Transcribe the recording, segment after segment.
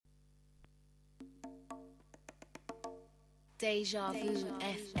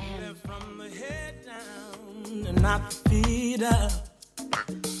dejavufm. From the head down and not the feet up,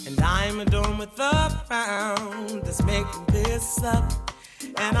 and I'm adorned with the crown that's making this up,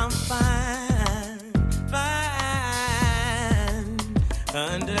 and I'm fine, fine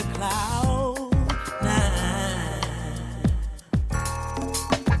under cloud nine.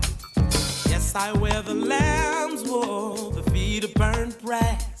 Yes, I wear the lamb's wool, the feet of burnt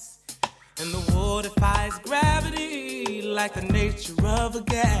brass, and the wool defies gravity like the nature of a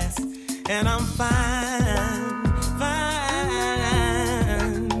gas. And I'm fine, fine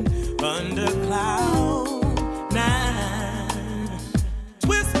under cloud nine.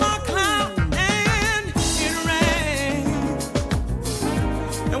 Twist my cloud and it rains,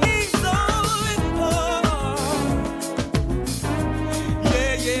 and we saw it pour.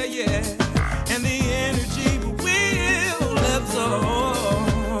 Yeah, yeah, yeah. And the energy will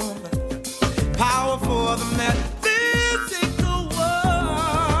absorb. Power for the metaphysical world.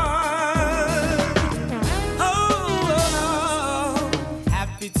 Oh,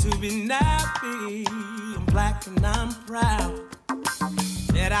 happy to be nappy. I'm black and I'm proud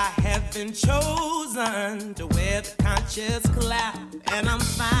that I have been chosen to wear the conscious cloud. And I'm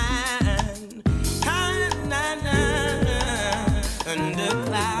fine, fine, under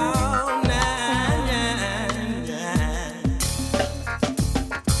cloud nine.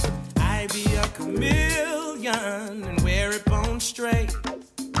 I be a chameleon and wear it bone straight,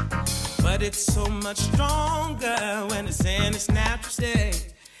 but it's so much stronger when it's in its natural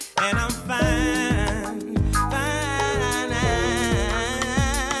state. And I'm fine, fine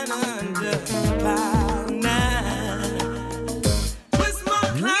under cloud nine. Twist my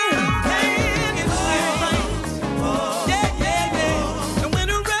cloud and it rains. Yeah, yeah, yeah. And when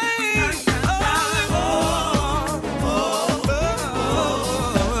it rains,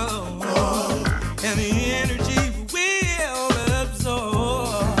 and the energy will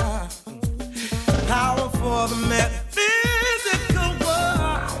absorb. Power for the metaphysical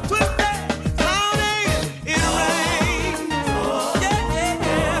world. Twist that cloud and it rains. Yeah, yeah,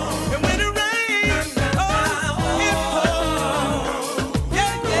 yeah. And when it rains, it pours.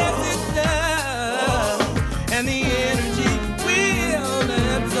 Yeah, yes, it does. And the energy will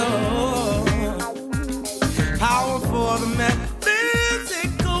absorb. Power for the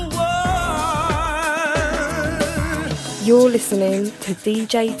metaphysical world. You're listening to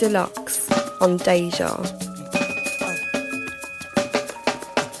DJ Dlux on Deja.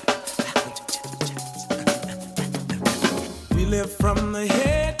 We live from the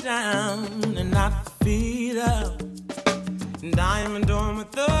head down and not the feet up, and I'm adorned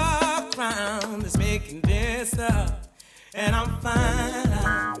with the crown that's making this up. And I'm fine,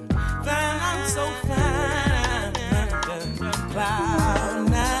 fine, I'm so fine under cloud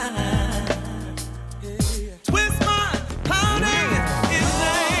nine. Twist my cloud and it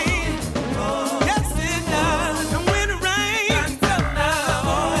rains. Yes, it does. And when it rains,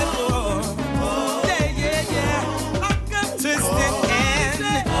 yeah, yeah, yeah. I'm twisted and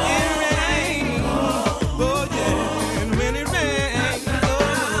it rains. Oh, yeah. And when it rains,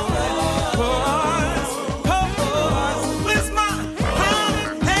 pours. Twist my cloud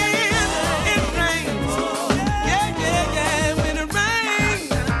and it rains. Yeah, yeah, yeah. When it rains,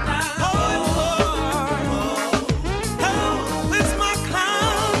 it pours. Twist my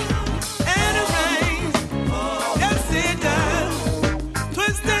cloud and it rains. Yes, it does.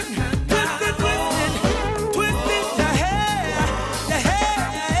 Twist it, twist it, twist it, twist it, the hair, yeah,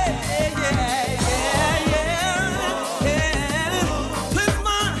 yeah. Twist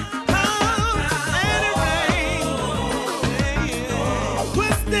my cloud and it rains.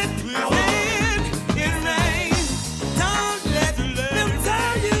 Twist it and it rains. Don't let them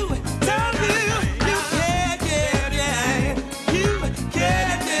tell you you can't get it. You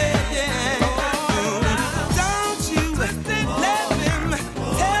can't get it. Don't you let them tell you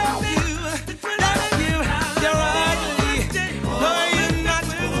that you're ugly. No, you're not.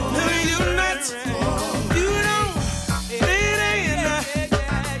 No, you're not. You don't fit in.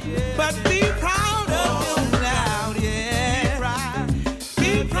 But be proud of your cloud, yeah.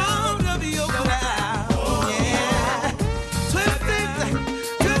 Be proud of your cloud, yeah. Twist it,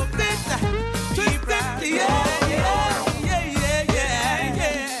 twist it, twist it, yeah, yeah, yeah, yeah,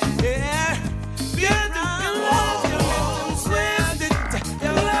 yeah, yeah. You love it, twist it,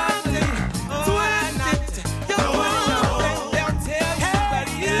 you love it, twist it, you love it. They'll tell you that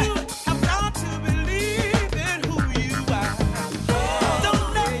you have got to believe in who you are. Don't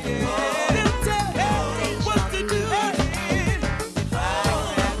let them tell you what to do.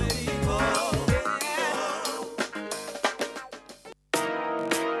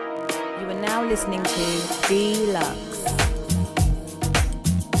 You are now listening to Dlux.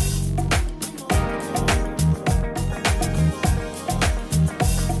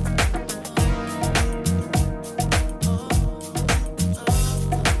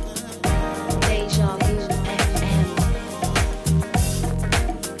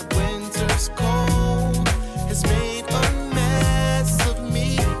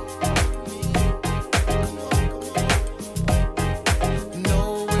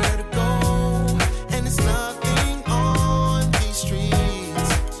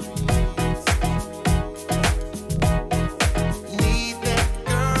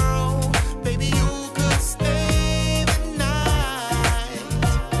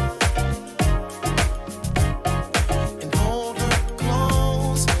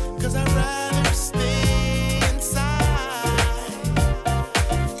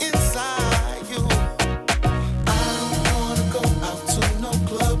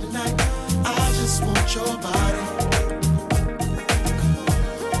 want your body.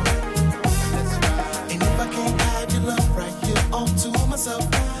 And if I can't have your love right here all to myself,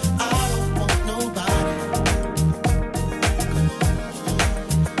 I don't want nobody.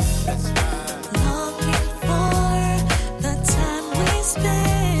 Longing for the time we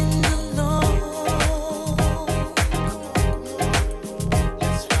spend alone.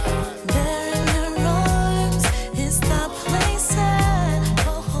 There in your arms is the place at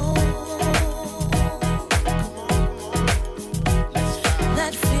home.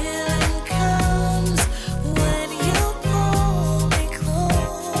 That feeling comes when you pull me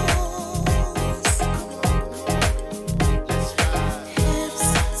close. Hips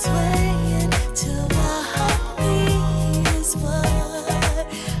swaying to a heartbeat is what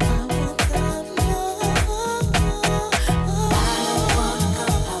I want the most. I don't wanna go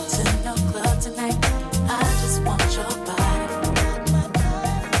out to no club tonight. I just want your body.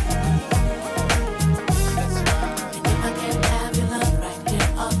 And if I can't have your love right here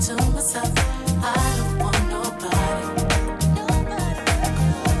all to myself, I don't want nobody.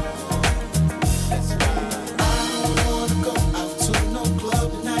 I don't wanna go out to no club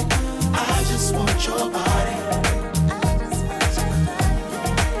tonight. I just want your body.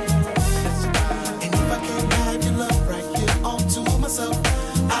 And if I can't have your love right here all to myself,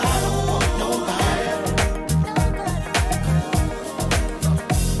 I don't want nobody.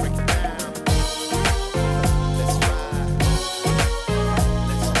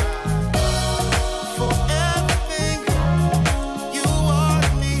 For everything you are to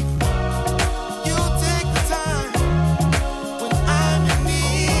me, you take the time when I'm in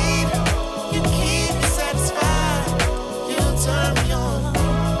need. You keep me satisfied. You turn me on.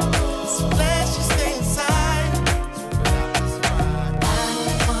 So let's just stay inside. I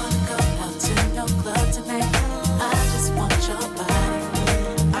don't wanna go out to no club tonight. I just want your body.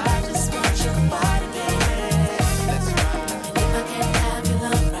 I just want your body, baby. And if I can't have your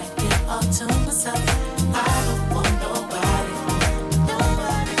love right here all to myself, I don't want nobody.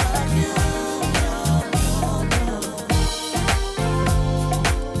 Nobody but you.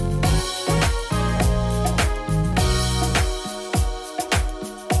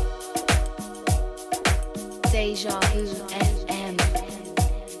 Dejavufm.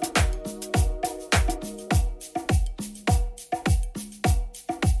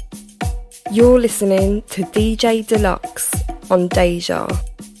 You're listening to DJ Dlux on Deja.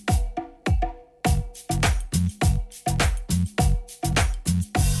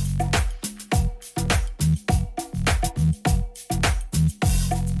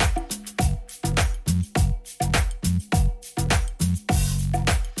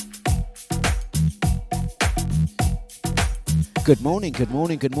 Good morning, good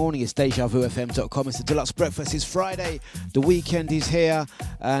morning, good morning. It's dejavufm.com. It's the Dlux Breakfast. It's Friday. The weekend is here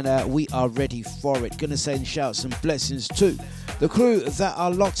and we are ready for it. Gonna send shouts and blessings to the crew that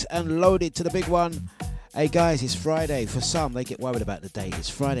are locked and loaded to the big one. Hey guys, it's Friday. For some, they get worried about the date. It's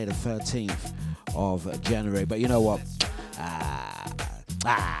Friday the 13th of January. But you know what?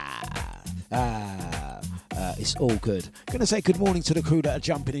 It's all good. Gonna say good morning to the crew that are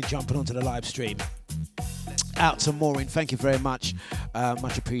jumping onto the live stream. Out to Maureen, thank you very much.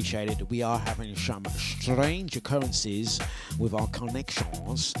 Much appreciated. We are having some strange occurrences with our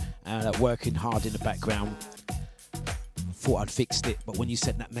connections and working hard in the background. Thought I'd fixed it, but when you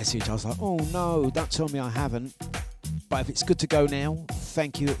sent that message, I was like, oh no, don't tell me I haven't. But if it's good to go now,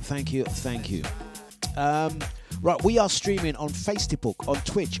 thank you. Right, we are streaming on Facebook, on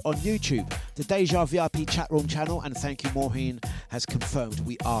Twitch, on YouTube, the Deja VIP chat room channel, and thank you, Maureen has confirmed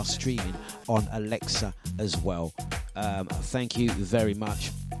we are streaming on Alexa as well. Thank you very much.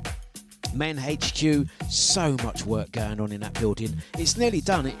 Men HQ, so much work going on in that building. It's nearly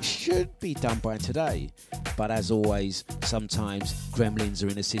done. It should be done by today. But as always, sometimes gremlins are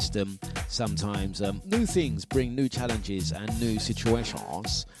in the system. Sometimes new things bring new challenges and new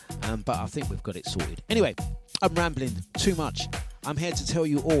situations. But I think we've got it sorted. Anyway, I'm rambling too much. I'm here to tell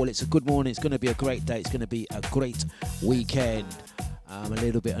you all it's a good morning. It's going to be a great day. It's going to be a great weekend. I'm a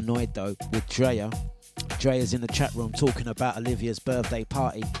little bit annoyed though with Drea. Drea's in the chat room talking about Olivia's birthday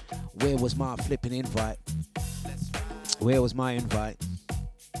party. Where was my flipping invite? Where was my invite?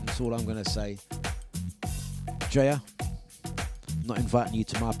 That's all I'm going to say. Drea, I'm not inviting you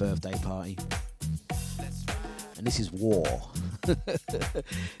to my birthday party. And this is war.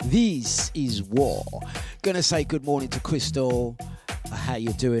 This is war. Gonna say good morning to Crystal. How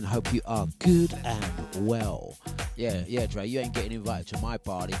you doing? Hope you are good and well. Yeah, Dre, you ain't getting invited to my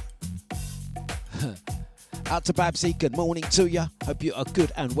party. Out to Babsy, good morning to you. Hope you are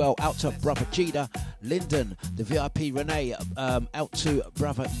good and well. Out to Brother Cheetah, Lyndon, the VIP Renee. Out to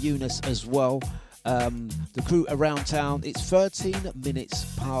Brother Eunice as well. The crew around town. It's 13 minutes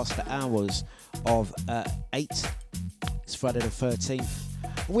past the hours of 8. It's Friday the 13th.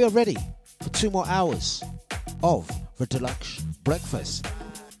 And we are ready for 2 more hours of the Dlux breakfast.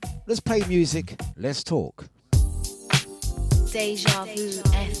 Let's play music. Let's talk. Deja Vu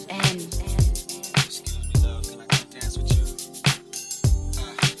FM.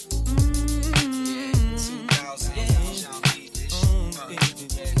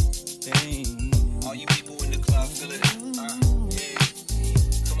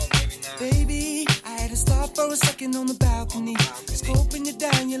 Baby, I had to stop for a second on the balcony. Scoping you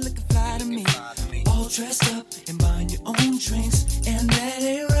down, you're looking fly to me. All dressed up and buying your own drinks, and that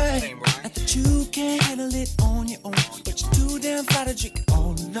ain't right. Not that you can't handle it on your own, but you're too damn fly to drink it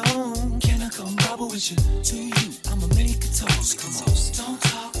all alone. Can I come bubble with you? To you, I'ma make a toast. Come on, don't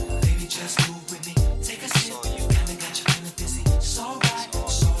talk, baby, just move with me. Take a sip, kinda got you feeling dizzy. It's alright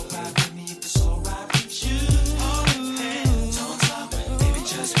with me if it's alright with you. Don't talk, baby,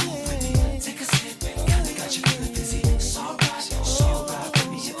 just move with me. Take a sip, kinda got you feeling dizzy. It's alright with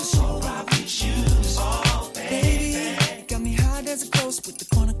me if it's alright with you. Oh, baby, you got me high as a ghost with the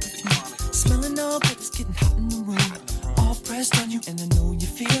corner cooking. Smelling all good, it's getting hot in the room. All pressed on you, and I know you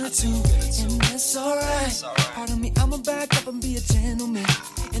feel it too. And that's alright. Pardon me, I'ma back up and be a gentleman.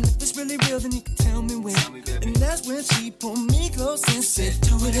 And if it's really real, then you can tell me when. And that's when she pulled me close and said,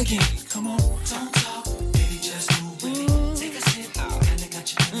 do it again. Come on, don't talk, baby, just move with me. Take a sip, kinda got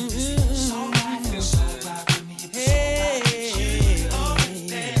you feeling dizzy. It's alright with me if it's alright with you. Oh,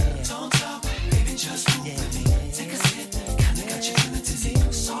 don't talk, baby, just move with me. Take a sip, kinda got you feeling dizzy.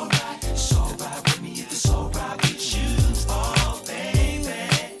 It's alright with me if it's alright with you. Oh, baby.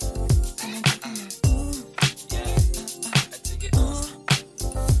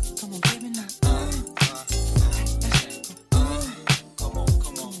 Come on, baby, now.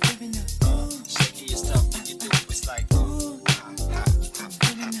 Shaking your stuff, you do it's like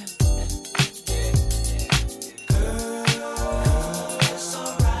It's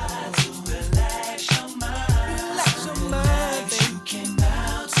alright to relax your mind. Relax, you came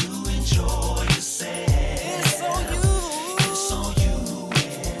out to enjoy yourself. It's on you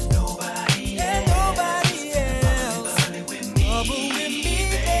and nobody else. Bubble with me,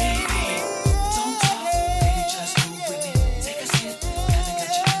 baby. Don't talk, baby, just move with me. Take a sip, kinda got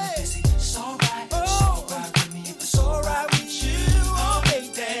you feeling dizzy. It's alright with me if it's alright with you. Oh,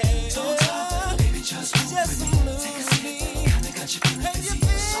 baby, don't talk, baby, just move with me. Take a sip, kinda got you feeling dizzy.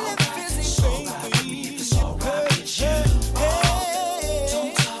 It's alright with me if it's alright with you. Oh,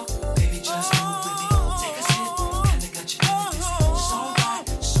 don't talk, baby, just move with me. Take a sip, kinda got you feeling dizzy. It's alright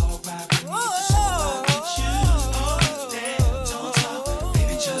with me if it's alright with you. Oh, don't talk,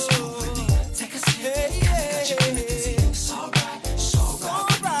 baby, just move with me. Take a sip, kinda got you feeling dizzy. It's alright with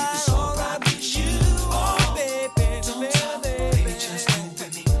me if it's alright with you. Oh, baby, don't talk, baby, just move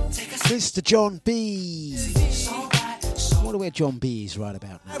with me. Take a sip. Mr. John B. It's alright I wonder where John B is right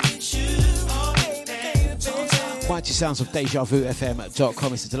about now. with you. Oh, baby, don't talk. Mighty sounds of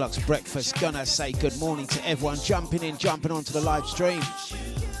dejavufm.com. It's the Dlux breakfast. Gonna say good morning to everyone jumping onto the live stream.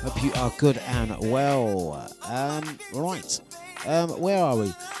 Hope you are good and well. Right. Where are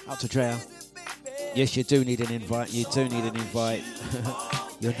we? Out to Drea. Yes, you do need an invite. You do need an invite.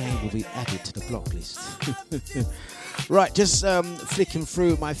 Your name will be added to the block list. Right, just flicking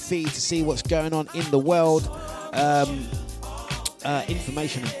through my feed to see what's going on in the world.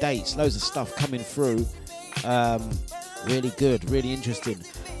 Information and dates, loads of stuff coming through. Really good, really interesting.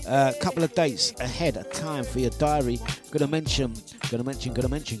 Couple of dates ahead of time for your diary. Gonna mention the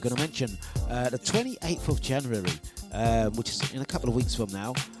 28th of January, which is in a couple of weeks from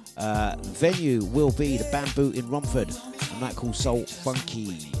now. Venue will be the Bamboo in Romford, a night called Soul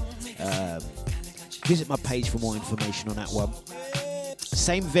Funky. Visit my page for more information on that one.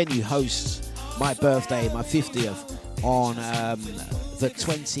 Same venue hosts my birthday, my 50th, on the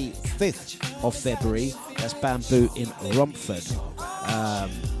 25th of February. That's Bamboo in Romford.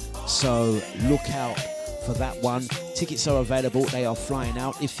 So look out for that one. Tickets are available. They are flying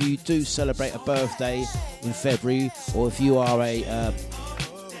out. If you do celebrate a birthday in February, or if you are a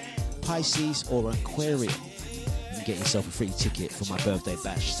Pisces or Aquarium, you can get yourself a free ticket for my birthday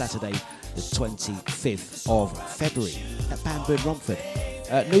bash, Saturday the 25th of February at Bamboo in Romford.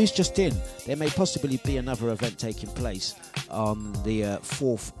 News just in, there may possibly be another event taking place on the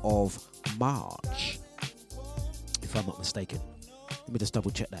 4th of March, if I'm not mistaken. Let me just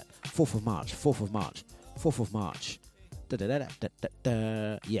double check that. 4th of March. Yes,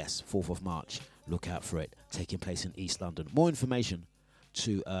 4th of March. Look out for it. Taking place in East London. More information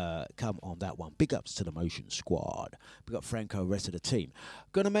to come on that one. Big ups to the Motion Squad. Big up Franco, rest of the team.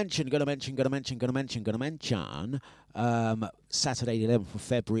 Gonna mention Saturday the 11th of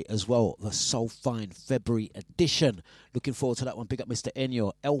February as well, the Soul Fine February edition. Looking forward to that one. Big up Mr.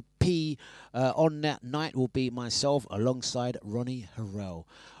 Enyo. LP on that night will be myself alongside Ronnie Harrell.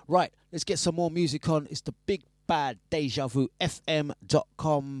 Right, let's get some more music on. It's the Big Bad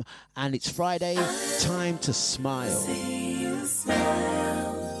dejavufm.com, and it's Friday. Time to smile. See you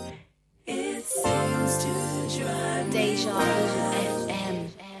smile. It seems to drive me Deja Vu FM.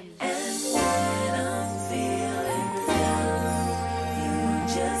 And when I'm feeling down, you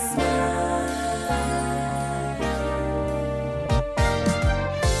just smile.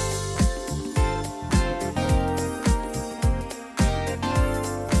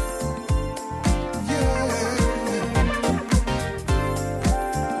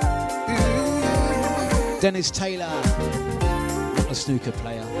 Dennis Taylor, not a snooker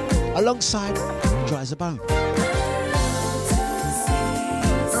player, alongside Dry as a Bone.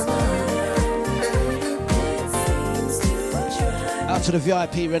 Out to the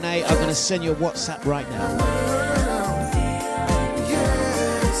VIP, Renee, I'm going to send you a WhatsApp right now.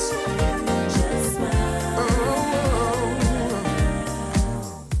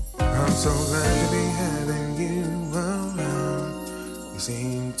 I'm so glad to be having you around. You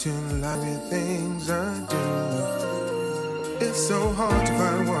seem to like the things I do. It's so hard to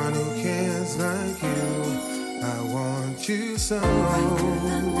find one who cares like you. I want you so.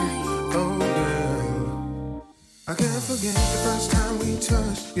 Oh yeah. I can't forget the first time we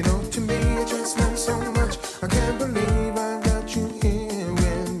touched. You know, to me it just meant so much. I can't believe I got you here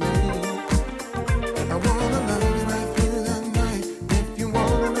with me. I wanna love you right through the night. If you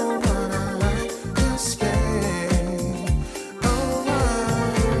wanna know what I like, just stay. Oh,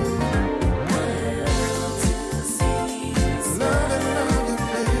 love you, baby.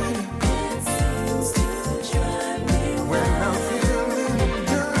 When I'm feeling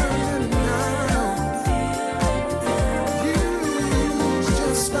down and out, you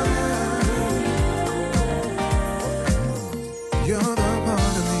just smile. You're the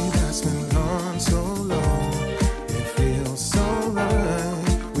part of me that's been gone so long. It feels so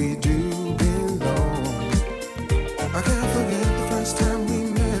right, we do belong. I can't forget the first time we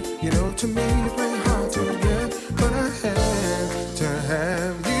met. You know, to me you play hard to get, but I had to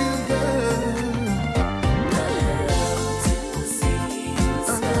have you there.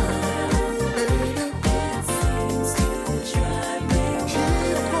 Baby,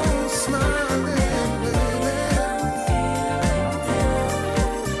 keep on smiling, baby.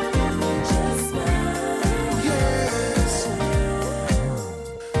 Yes,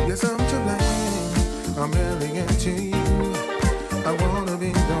 yes, I'm to blame. I'm really into you. I wanna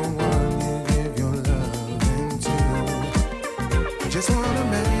be the one you give your loving to. Just wanna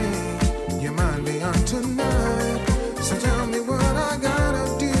make your mind be on tonight. So tell me what I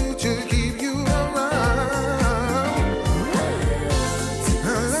gotta do to keep you around.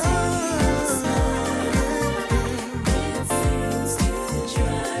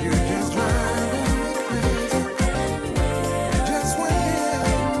 You just driving me crazy. Just when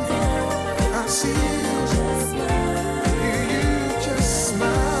I see you just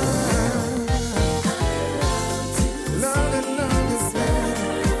smile. Love it, baby.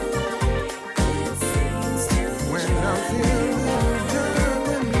 When I'm feeling down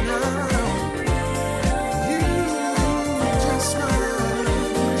and out, you just smile.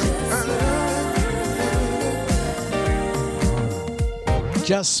 I love it.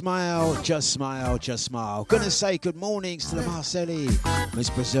 Just smile, just smile, just smile. Gonna say good mornings to the Marcelli. Miss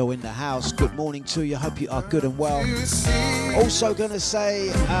Brazil in the house. Good morning to you. Hope you are good and well. You see, Also gonna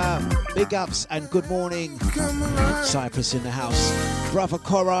say big ups and good morning. come around. Cyprus in the house. Brother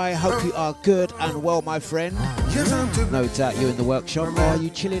Korai, hope you are good and well, my friend. Yes, I'm to No doubt you in the workshop. Or are you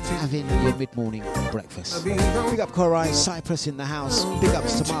chilling, having your mid-morning breakfast? be Big up Korai, Cyprus in the house. Big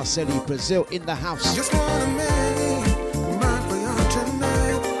ups to Marcelli, Brazil in the house. just wanna make mine for you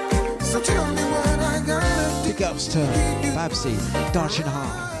tonight. So tell me what I gotta do. Big ups to Babsy, Darshan in the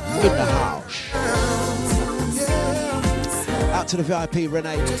house. Out to the VIP,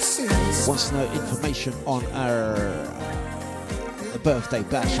 Renee. Wants to know information on our birthday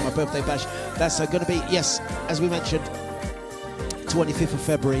bash. My birthday bash. That's going to be, yes, as we mentioned, 25th of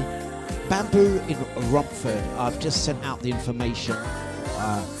February. Bamboo in Romford. I've just sent out the information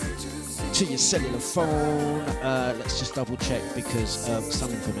to your cellular phone. Let's just double check because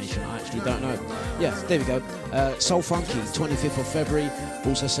some information I actually don't know. Yeah, there we go. Soul Funky, 25th of February.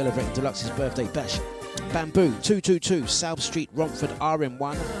 Also celebrating Dlux's birthday bash Bamboo 222 South Street, Romford,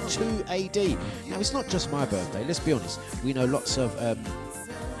 RM1 2AD. Now it's not just my birthday. Let's be honest. We know lots of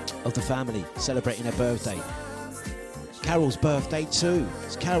the family celebrating their birthday. Carol's birthday too.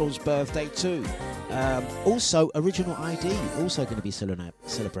 It's Carol's birthday too. Also, Original ID also going to be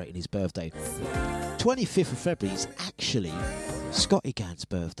celebrating his birthday. 25th of February is actually Scotty Gann's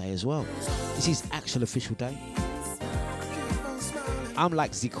birthday as well. It's his actual official day. I'm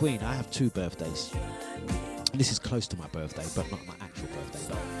like the Queen. I have 2 birthdays. This is close to my birthday, but not my actual birthday.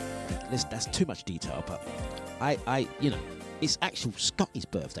 But that's too much detail. But I, it's actual Scotty's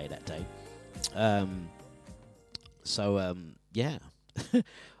birthday that day. Yeah.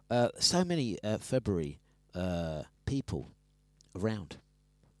 So many February people around.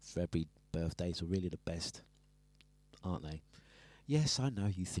 February birthdays are really the best, aren't they? Yes, I know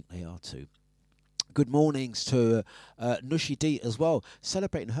you think they are too. Good mornings to Nushi D as well,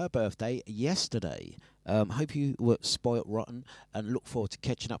 celebrating her birthday yesterday. Hope you were spoilt rotten and look forward to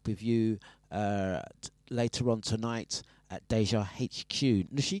catching up with you later on tonight at Deja HQ.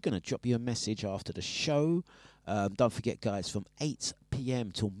 Nushi going to drop you a message after the show. Don't forget, guys, from 8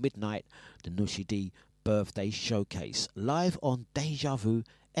 p.m. till midnight, the Nushi D birthday showcase live on dejavufm.com.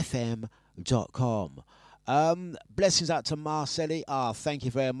 Blessings out to Marcelli. Thank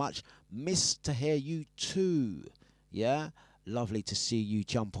you very much. Miss to hear you too. Yeah, lovely to see you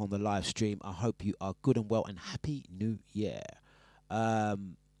jump on the live stream. I hope you are good and well, and happy new year.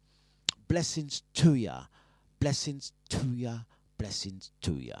 Blessings to ya. Blessings to ya. Blessings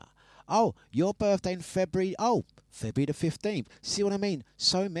to ya. Oh, your birthday in February. Oh, February the 15th. See what I mean?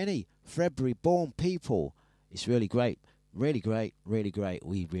 So many February born people. It's really great. Really great. Really great.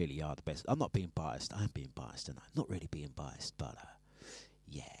 We really are the best. I'm not being biased. I'm being biased, and I'm not really being biased, but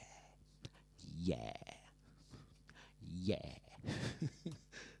yeah. Yeah. Yeah.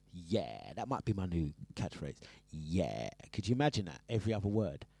 Yeah. That might be my new catchphrase. Yeah. Could you imagine that? Every other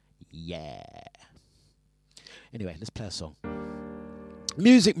word. Yeah. Anyway, let's play a song.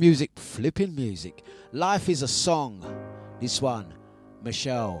 Music, flipping music. Life is a song. This one,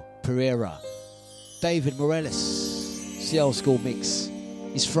 Michelle Pereira, David Morales, it's the old school mix.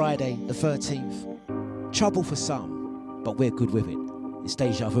 It's Friday the 13th. Trouble for some, but we're good with it. It's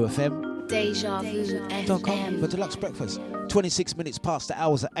Deja Vu FM. dejavufm.com for Dlux Breakfast. 26 minutes past the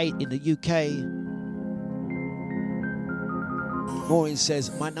hours at 8 in the UK. Maureen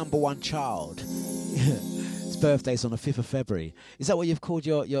says, my number one child. His birthday's on the 5th of February. Is that what you've called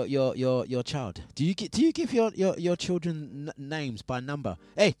your child? Do you give your children names by number?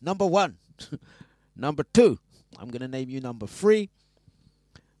 Hey, number 1, number 2. I'm gonna name you number 3.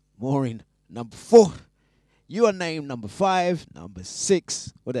 Maureen, number 4. You are named number 5, number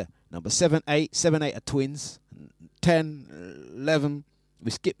 6. What there? Number 7, 8. 7, 8 are twins. 10, 11.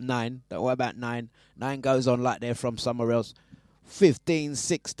 We skip 9. Don't worry about 9. 9 goes on like they're from somewhere else. 15,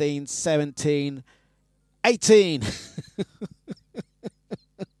 16, 17. 18.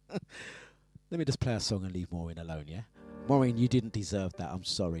 Let me just play a song and leave Maureen alone, yeah? Maureen, you didn't deserve that. I'm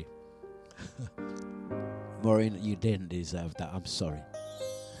sorry. Maureen, you didn't deserve that. I'm sorry.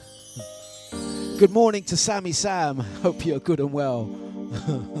 Good morning to Sammy Sam. Hope you're good and well.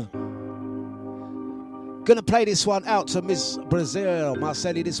 Gonna play this one out to Miss Brazil.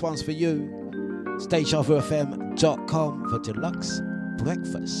 Marcelli, this one's for you. It's dejavufm.com for Dlux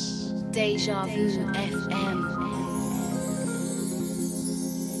Breakfast. Deja Vu FM.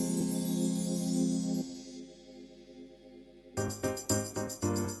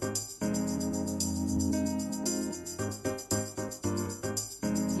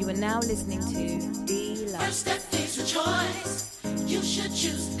 You are now listening to Dlux. First step is a choice. You should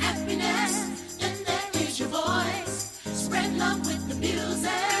choose happiness. Then there is your voice. Spread love with the music.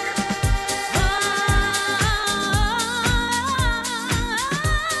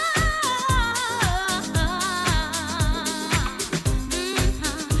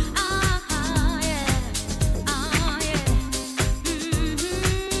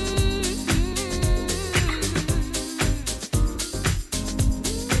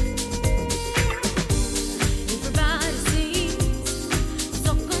 Everybody seems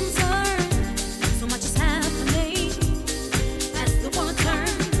so concerned.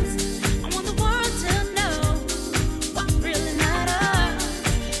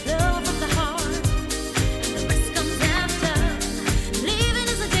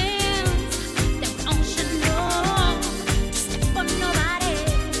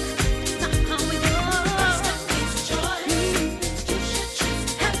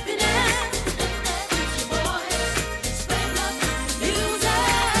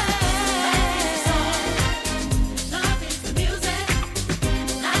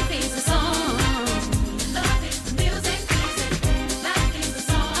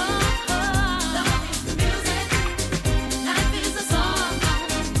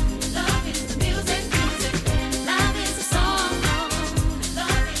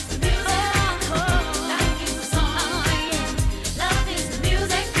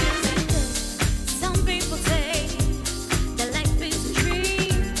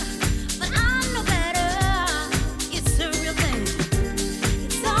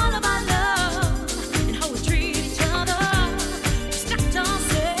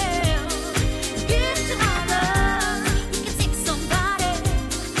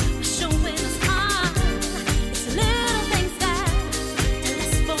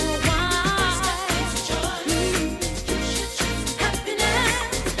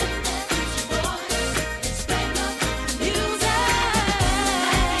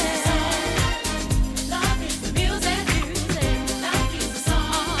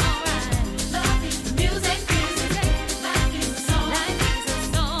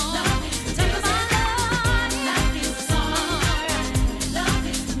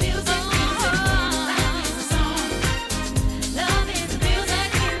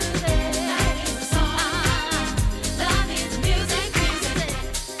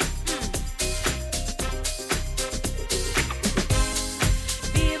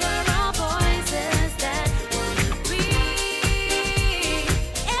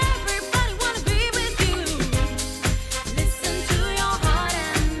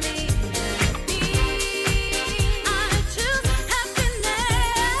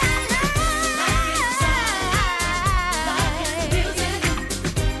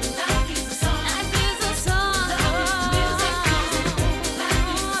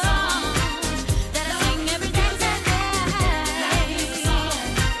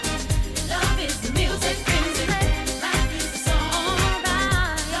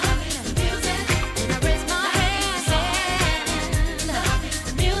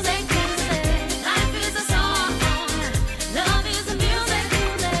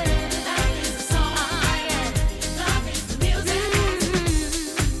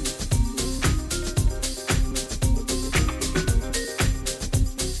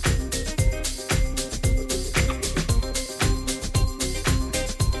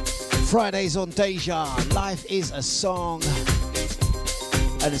 Fridays on Deja. Life is a song.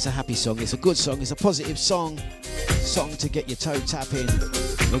 And it's a happy song. It's a good song. It's a positive song. Song to get your toe tapping.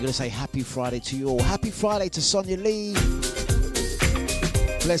 We're going to say happy Friday to you all. Happy Friday to Sonia Lee.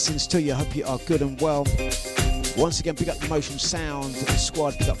 Blessings to you. Hope you are good and well. Once again, pick up the Motion Sound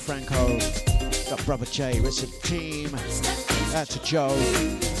squad. Pick up Franco. Pick up Brother Jay. Rest of the team. Out to Joe.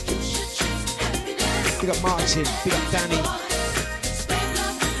 Pick up Martin. Pick up Danny.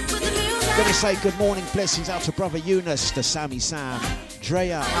 Gonna say good morning, blessings out to Brother Eunice, the Sammy Sam,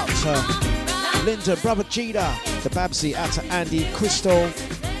 Drea out to Linda, Brother Gita, the Babsy out to Andy, Crystal,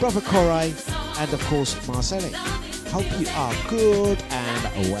 Brother Corey, and of course Marcelli. Hope you are good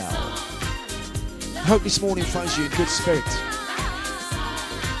and well. Hope this morning finds you in good spirits.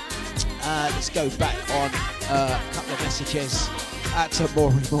 Let's go back on a couple of messages. Out to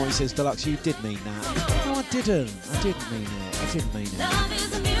Maury says, Dlux, you did mean that. No, I didn't. I didn't mean it.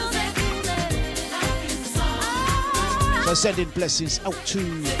 So sending blessings out to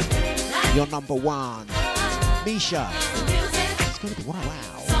your number one, Misha. It's gonna be wow.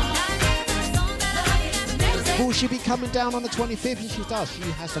 Will she be coming down on the 25th? And she does. She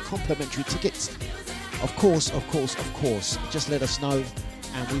has the complimentary tickets. Of course. Just let us know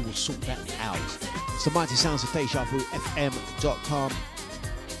and we will sort that out. It's the mighty sounds of dejavufm.com.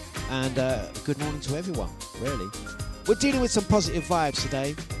 And good morning to everyone, really. We're dealing with some positive vibes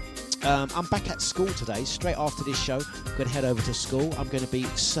today. I'm back at school today, straight after this show. I'm going to head over to school. I'm going to be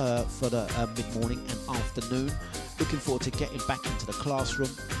Sir for the mid-morning and afternoon. Looking forward to getting back into the classroom.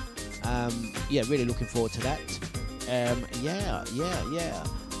 Really looking forward to that.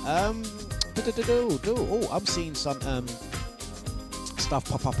 Oh, I'm seeing some stuff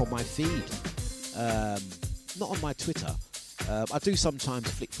pop up on my feed. Not on my Twitter. I do sometimes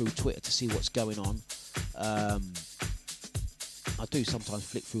flick through Twitter to see what's going on. I do sometimes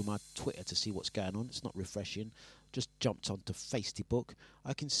flick through my Twitter to see what's going on. It's not refreshing. Just jumped onto Facebook.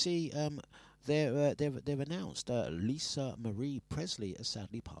 I can see they've announced Lisa Marie Presley has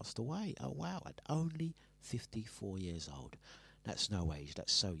sadly passed away. Oh wow, at only 54 years old. That's no age.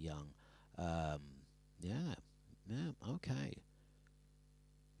 That's so young. Okay.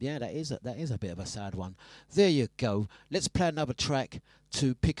 Yeah, that is a bit of a sad one. There you go. Let's play another track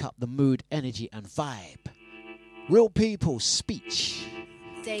to pick up the mood, energy, and vibe. Real People Speech.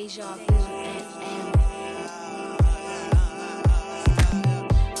 Deja FM.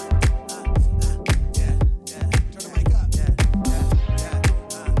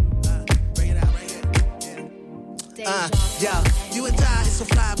 You and I, it's so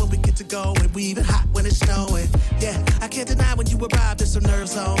fly when we get to go, and we even hot when it's snowing. Yeah, I can't deny when you arrive, there's some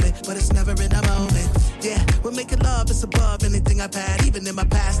nerves on me, but it's never in a moment. Yeah, we're making love, it's above anything I've had, even in my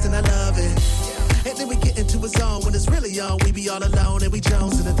past, and I love it. And then we get into a zone when it's really on, we be all alone and we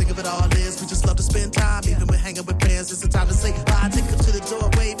Jones. And the thing of it all is, we just love to spend time, even when hanging with friends. It's the time to say bye, take them to the door,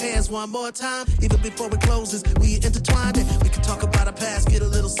 wave hands one more time. Even before it closes, we intertwined it. We can talk about our past, get a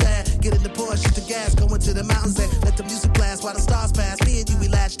little sad, get in the Porsche, shoot the gas, go into the mountains and let the music blast while the stars pass. Me and you, we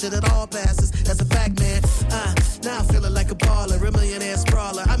latch till it all passes. That's a fact, man. Now I'm feeling like a baller, a millionaire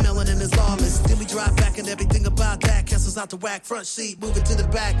sprawler. I'm melanin is lawless. Then we drive back and everything about that cancels out the whack. Front seat, moving to the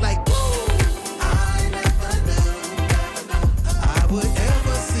back like woo. I never knew I would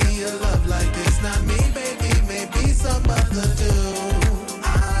ever see a love like this. Not me, baby, maybe some other dude.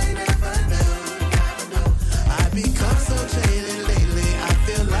 I never knew I'd become so jaded lately. I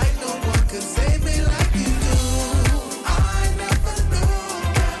feel like no one could save me like you do. I never knew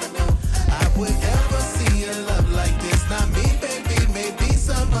I would ever see a love like this. Not me, baby, maybe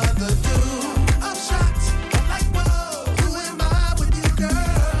some other dude. I'm shocked, I'm like, whoa, who am I with you,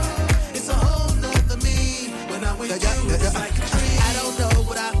 girl? It's a whole nother me when I'm with you. It's like a dream. I don't know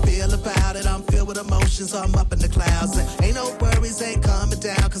what I feel about it. I'm filled with emotions, I'm up in the clouds. And ain't no worries, ain't coming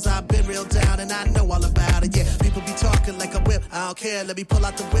down, cause I've been real down and I know all about it. Yeah, people be talking like a whip, I don't care. Let me pull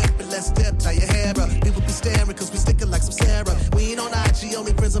out the whip and let's dip, tie your hair up. People be staring cause we sticking like some Sarah. We ain't on IG,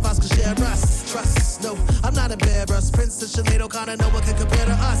 only friends of us can share us. Trust, no, I'm not embarrassed. Princess Sinead O'Connor, no one can compare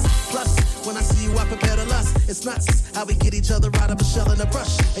to us. Plus, when I see you, I prepare to lust. It's nuts how we get each other out of a shell and a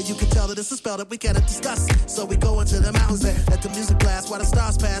brush. And you can tell that it's a spell that we cannot discuss. So we go into the mountains and let the music blast while the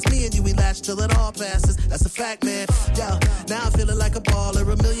stars pass. Me and you, we latch till it all passes. That's a fact, man. Yo, now I'm feeling like a baller,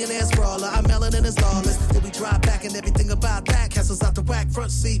 a millionaire sprawler. I'm melanin is lawless. Then we drive back and everything about that cancels out the whack.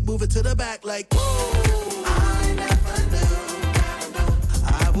 Front seat, moving to the back like woo. I never knew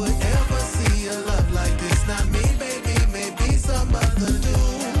I would ever see a love like this. Not me, baby, maybe some other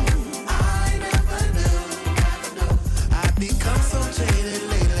dude. I never knew I'd become so jaded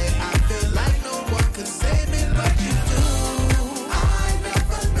lately. I feel like no one could save me like you do. I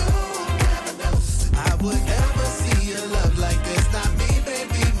never knew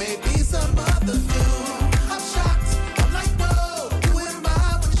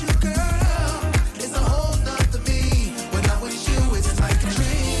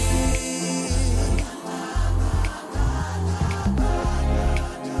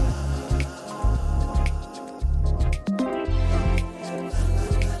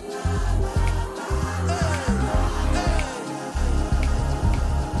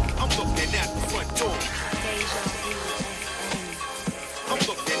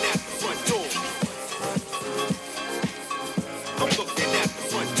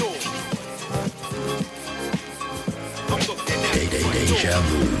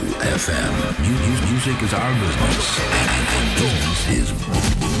dejavufm. Music is our business. And business is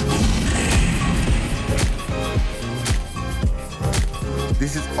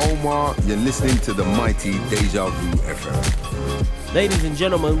This is Omar. You're listening to the mighty Deja Vu FM. Ladies and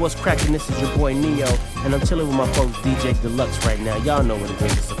gentlemen, what's cracking? This is your boy Neo, and I'm chilling with my folks DJ Dlux right now. Y'all know what it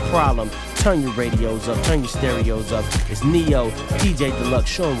is. It's a problem. Turn your radios up, turn your stereos up. It's Neo, DJ Dlux.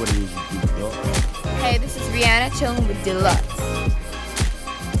 Show them what it is you do, dog. Hey, this is Rihanna chilling with Dlux.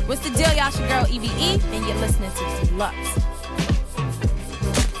 What's the deal, y'all? It's your girl EBE, and you're listening to Dlux.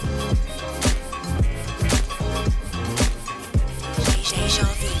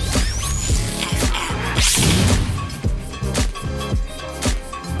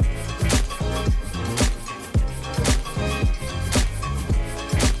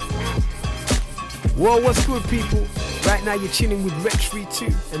 Whoa, what's good, people? Right now you're chilling with Rich 32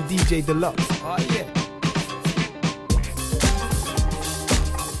 and DJ Dlux. Oh, yeah.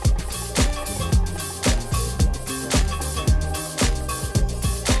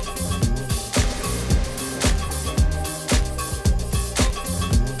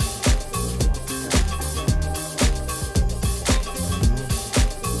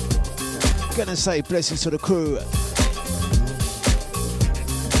 Gonna say blessings to the crew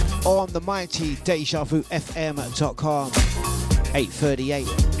on the mighty dejavufm.com. 8:38.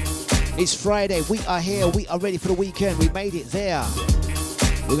 It's Friday. We are here. We are ready for the weekend. We made it there.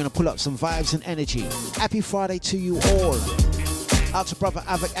 We're gonna pull up some vibes and energy. Happy Friday to you all. Out to brother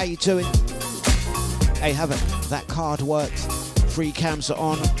Havoc. How you doing? Hey Havoc, that card works. 3 cams are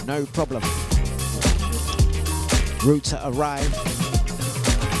on. No problem. Route to arrive.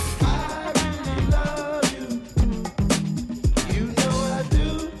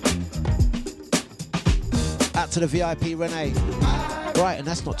 To the VIP Renee. Right, and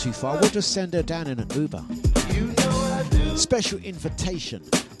that's not too far. We'll just send her down in an Uber. Special invitation.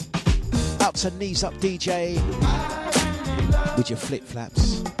 Out to Knees Up DJ with your flip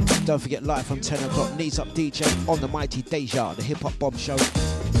flaps. Don't forget live from 10 o'clock. Knees Up DJ on the mighty Deja, the hip hop bomb show.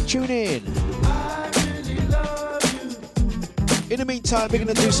 Tune in. In the meantime, we're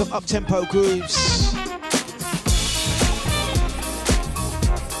gonna do some up tempo grooves.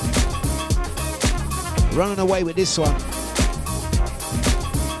 Running away with this one.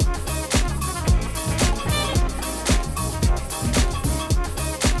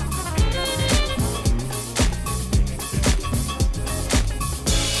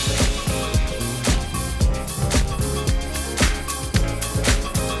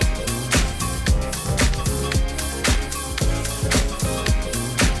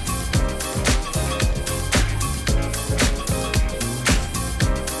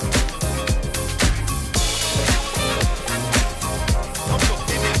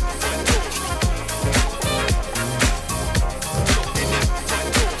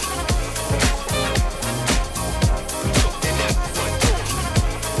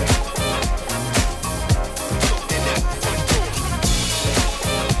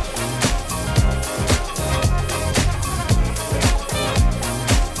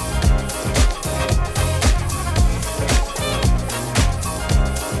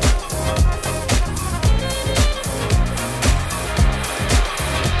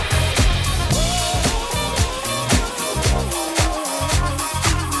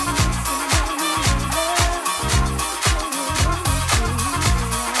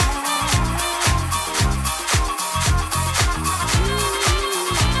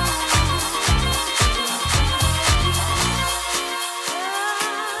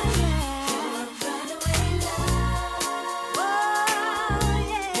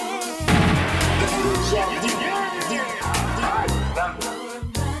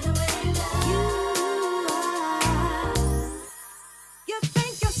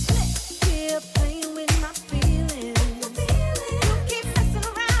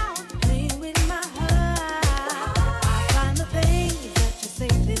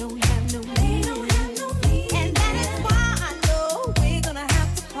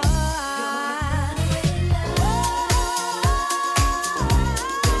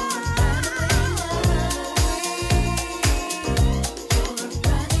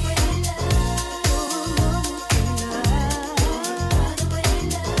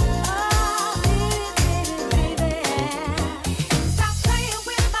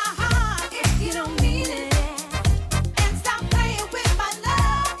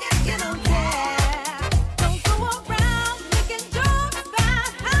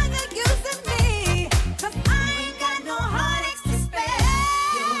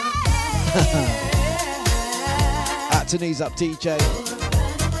 Out to Knees Up DJ.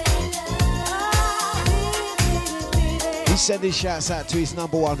 He's sending shouts out to his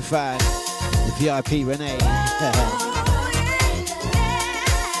number one fan, the VIP Renee.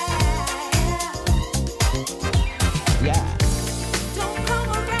 Yeah.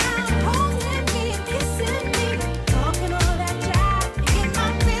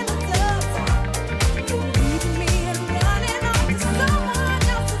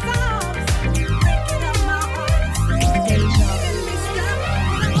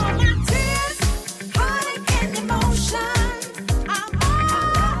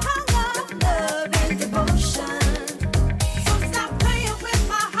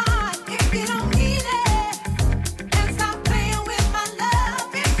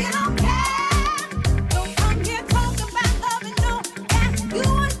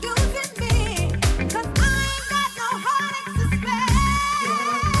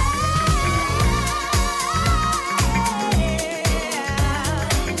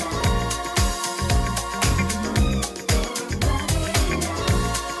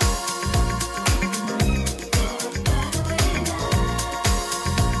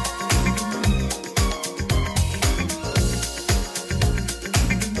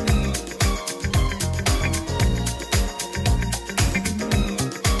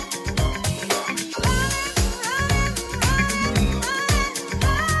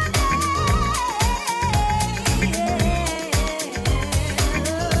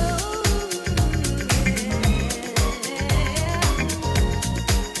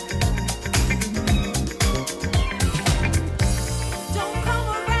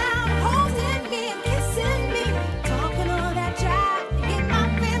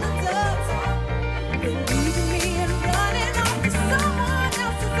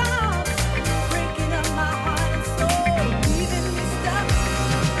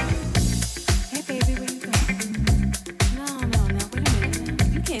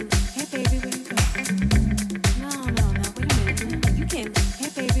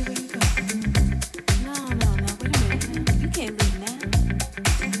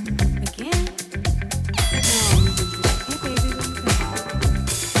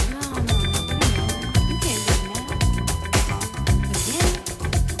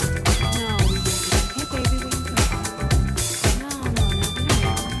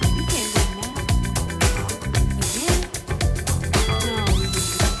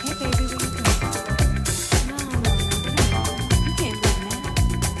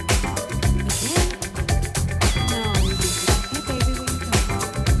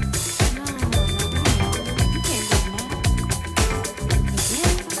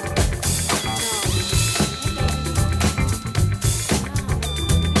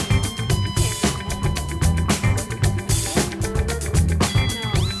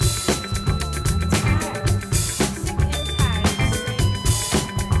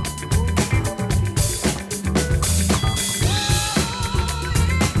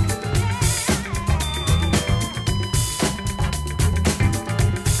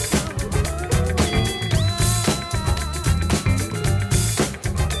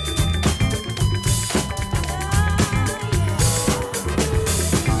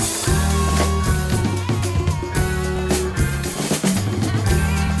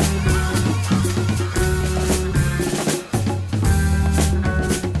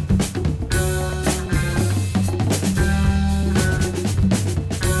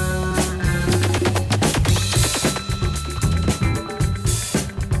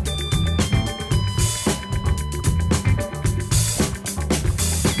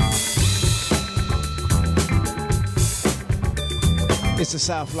 It's the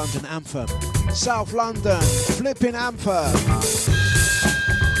South London anthem. South London, flipping anthem.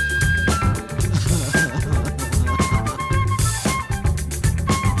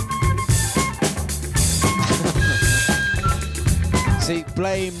 See,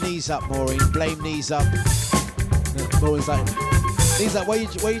 blame knees up, Maureen. Blame knees up. Maureen's like, knees up, where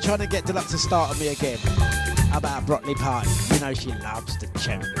you trying to get Dlux to start on me again? How about a broccoli pie? You know she loves the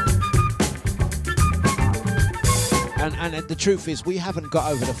cherry. And the truth is, we haven't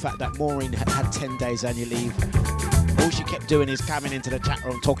got over the fact that Maureen had 10 days annual leave. All she kept doing is coming into the chat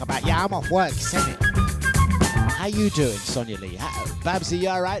room, talk about, yeah, I'm off work, send it. How you doing, Sonia Lee? Babsy, you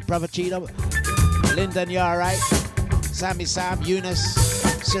alright? Brother Cheeto? Lyndon, you alright? Sammy Sam, Eunice,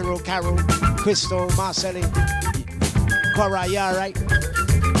 Cyril, Carol, Crystal, Marcelli, Cora, you alright?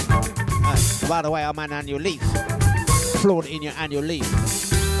 By the way, I'm on annual leave. Flaunting your annual leave.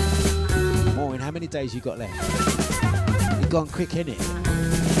 Maureen, how many days you got left? You gone quick, innit?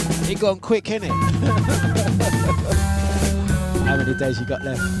 You gone quick, innit? How many days you got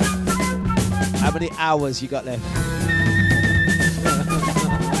left? How many hours you got left?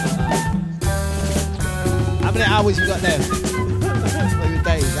 How How many hours you got there? Maybe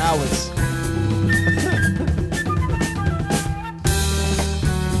days, hours.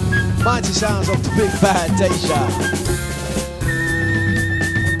 Mighty sounds of the big bad Deja.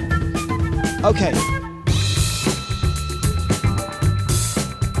 Okay.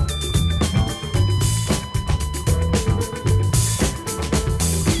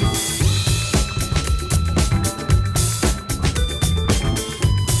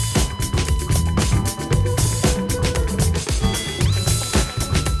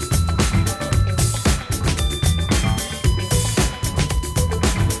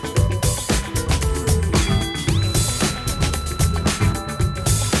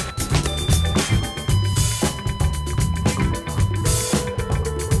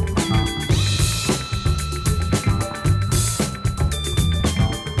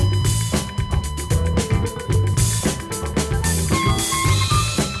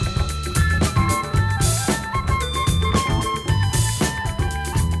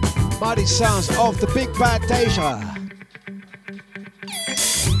 Sounds of the big bad Deja.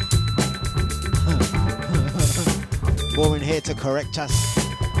 Warren here to correct us.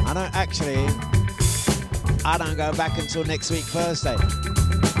 I don't go back until next week Thursday.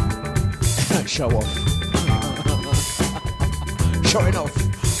 Show off. Showing off.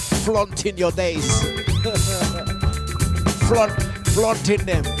 Flaunting your days. Flaunting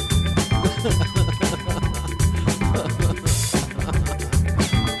them.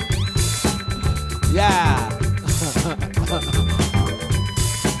 Yeah.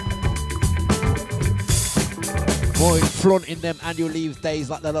 Boy, flaunting them annual leave days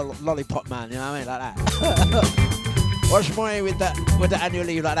like the lollipop man, you know what I mean? Like that. Watch Moy with the annual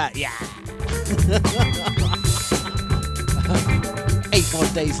leave like that, yeah. 8 more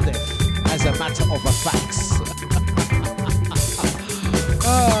days left, as a matter of a facts.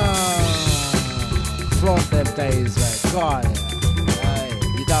 Flaunt them days, man. God, hey,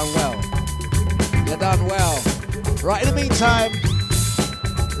 you done well. You done well. Right, in the meantime,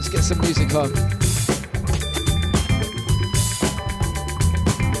 let's get some music on.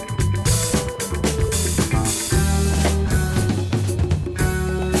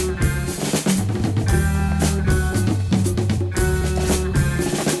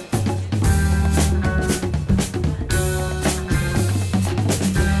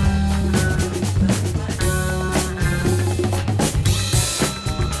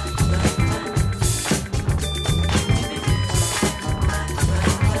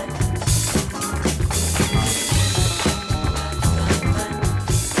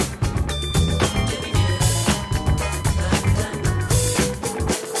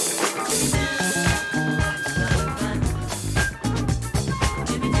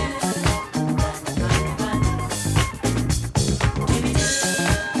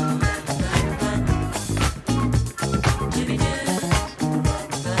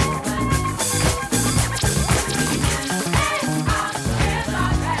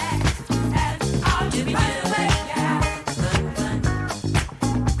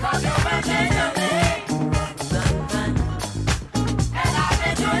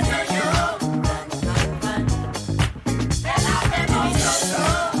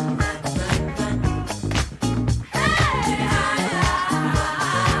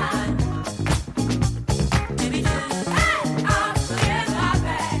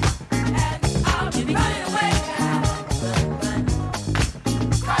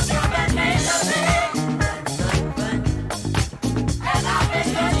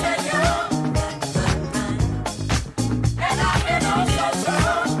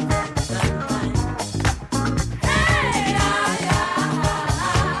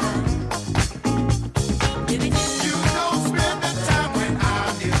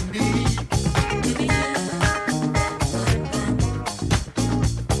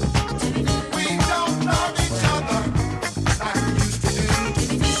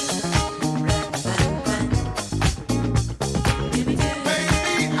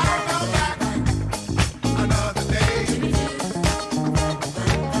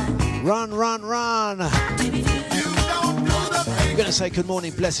 Run. I'm going to say good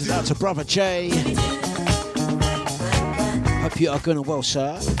morning, blessings out to Brother Jay. Hope you are going well,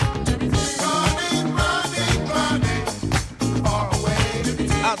 sir.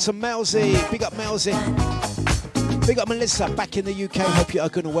 Out to Melzy, big up Melzy. Big up Melissa, back in the UK. Hope you are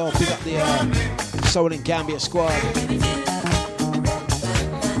going well. Big up the Soul and Gambia squad.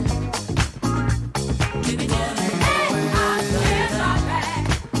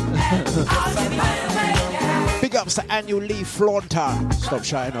 Big ups to annual leave flaunter. Stop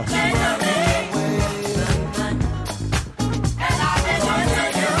shouting off.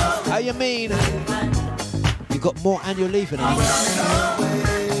 How you mean? You've got more annual leave than anyone.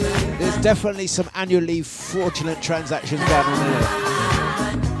 There's definitely some annual leave fraudulent transactions going on here.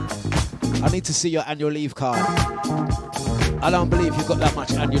 I need to see your annual leave card. I don't believe you've got that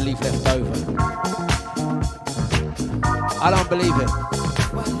much annual leave left over. I don't believe it.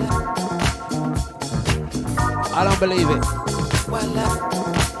 I don't believe it.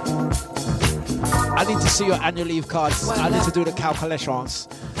 I need to see your annual leave cards. I need to do the calculations.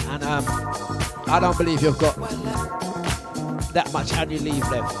 And I don't believe you've got that much annual leave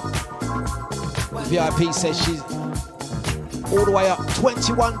left. VIP says she's all the way up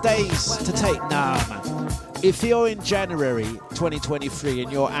 21 days to take. Nah, man. If you're in January 2023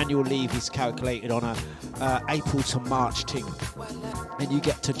 and your annual leave is calculated on a April to March thing, and you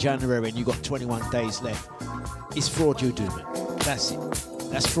get to January and you got 21 days left, it's fraud you do, man. That's it.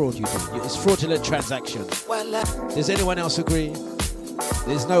 That's fraud you do. It's fraudulent transaction. Does anyone else agree?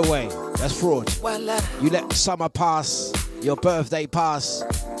 There's no way. That's fraud. You let summer pass, your birthday pass,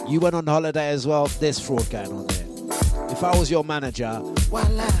 you went on holiday as well. There's fraud going on there. If I was your manager,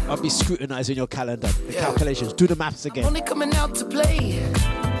 I'd be scrutinizing your calendar, the calculations. Do the maths again. Only coming out to play.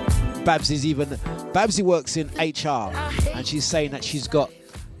 Babsy works in HR, and she's saying that she's got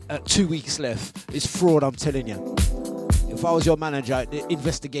 2 weeks left. It's fraud, I'm telling you. If I was your manager, the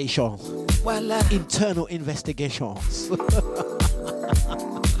investigation, internal investigations.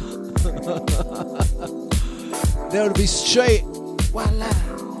 There will be straight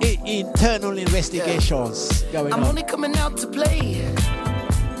internal investigations going on. I'm only coming out to play.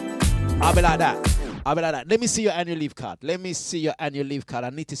 I'll be like that. Let me see your annual leave card. I need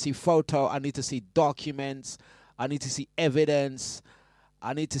to see photo. I need to see documents. I need to see evidence.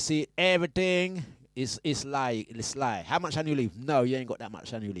 I need to see everything. It's lie. How much annual leave? No, you ain't got that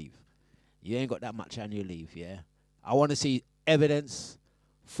much annual leave. Yeah. I want to see evidence,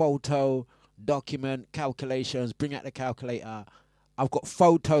 photo, document, calculations. Bring out the calculator. I've got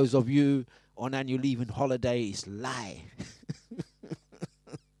photos of you on annual leave and holiday. It's lie.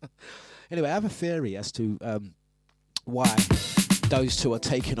 Anyway, I have a theory as to why those two are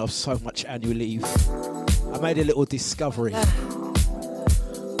taking off so much annual leave. I made a little discovery.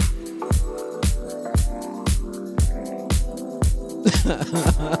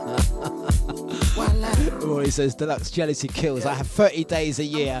 Oh, he says, Dlux jealousy kills. I have 30 days a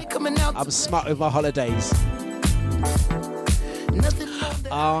year. I'm smart with my holidays.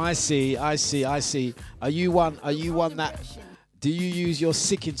 Oh, I see. Are you one that... Do you use your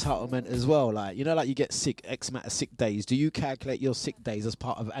sick entitlement as well? Like, you know, like you get sick, X amount of sick days. Do you calculate your sick days as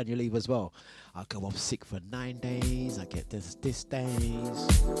part of annual leave as well? I'll go off sick for 9 days. I get this days,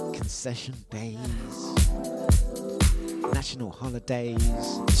 concession days, national holidays.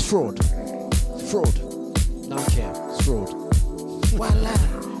 It's fraud. Don't care. It's fraud.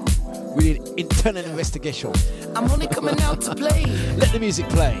 We need internal investigation. I'm only coming out to play. Let the music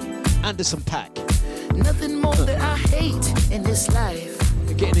play. Anderson .Paak. Nothing more that I hate in this life.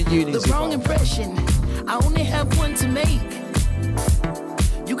 You're getting in uni. The wrong impression. I only have one to make.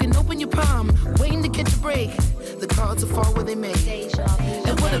 You can open your palm, waiting to catch a break. The cards will fall where they may.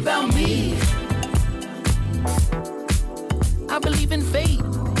 And what about me? I believe in fate.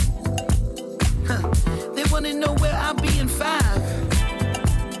 They want to know where I'll be in 5.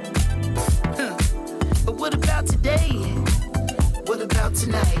 But what about today? What about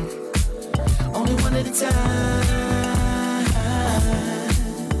tonight? Only one at a time.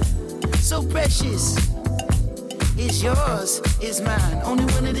 So precious. Is yours, is mine. Only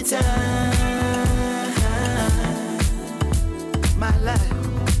one at a time.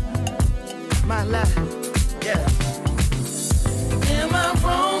 My life. Yeah. Am I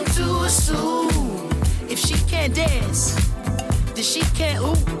wrong to assume if she can't dance, then she can't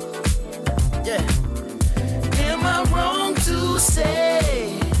ooh? Yeah. Am I wrong to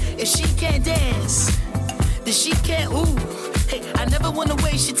say if she can't dance, then she can't ooh? Hey, I never wanna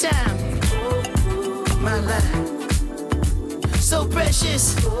waste your time. My life, so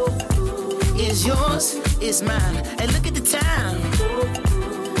precious. Is yours, is mine. And look at the time.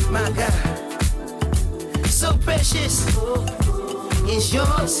 My God, so precious. Is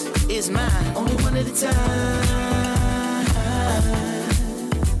yours, is mine. Only one at a time.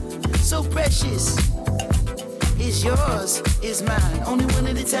 So precious. Is yours, is mine. Only one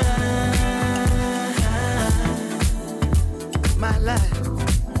at a time. My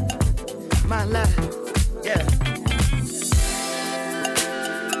life. Yeah.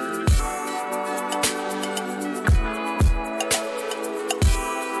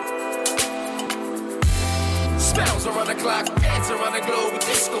 Spells around the clock, dance around the globe with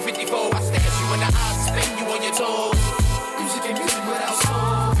Disco 54. I stare you in the eyes, spin you on your toes. Music ain't music without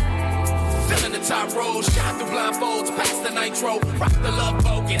soul. Filling the top row, shine through blindfolds, pass the nitro, rock the love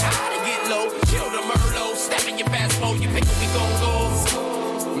boat, get high and get low, kill the Merlot, step in your fast mode, you pick up, we gon' go.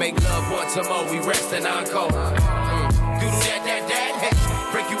 Make love once a more, we rest and encore. Doodle that, hey.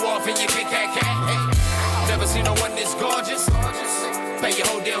 Break you off and you get cat, hey. Never seen no one this gorgeous. Pay your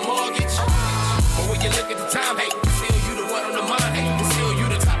whole damn mortgage. But when you look at the time, hey, still you the one on the mind, hey. Still you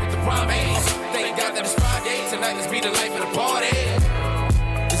the top of the prime, hey. Thank God that it's Friday, tonight let's be the life of the party.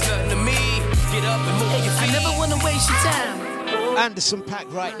 It's nothing to me, get up and move your feet. I never wanna waste your time. Anderson .Paak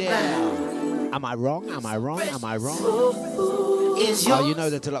right there. Am I wrong? Am I wrong? Am I wrong? Oh, you know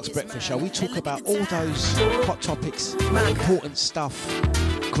the Deluxe Breakfast Show. We talk about all those hot topics, important stuff,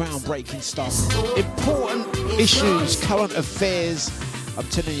 groundbreaking stuff, important issues, current affairs. I'm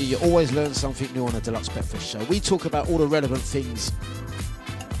telling you, you always learn something new on the Deluxe Breakfast Show. We talk about all the relevant things.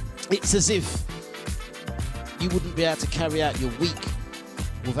 It's as if you wouldn't be able to carry out your week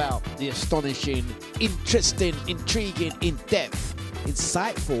without the astonishing, interesting, intriguing, in-depth,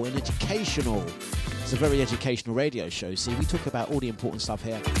 insightful and educational. It's a very educational radio show. See, we talk about all the important stuff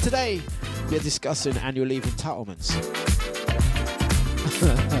here. Today, we're discussing annual leave entitlements.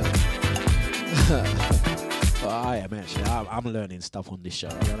 Well, I am actually. I'm learning stuff on this show.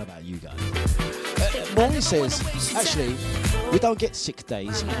 I don't know about you guys. Maureen says, actually, we don't get sick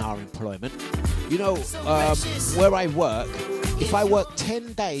days in our employment. You know, where I work, if I work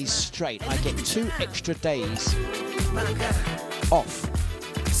 10 days straight, I get 2 extra days off,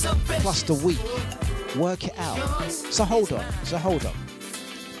 plus the week. Work it out. So hold on.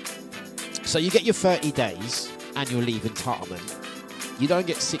 So you get your 30 days annual leave entitlement. You don't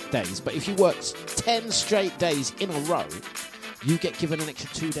get sick days, but if you work 10 straight days in a row, you get given an extra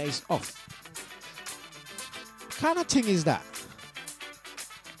 2 days off. What kind of thing is that?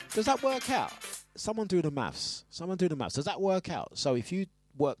 Does that work out? Someone do the maths. Does that work out? So if you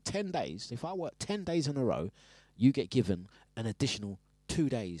work 10 days, if I work 10 days in a row, you get given an additional 2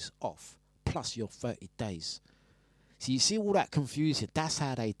 days off, plus your 30 days. So you see all that confusion? That's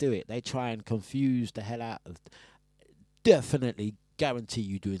how they do it. They try and confuse the hell out of... Definitely guarantee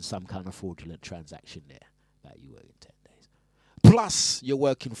you doing some kind of fraudulent transaction there, that you work in 10 days. Plus, you're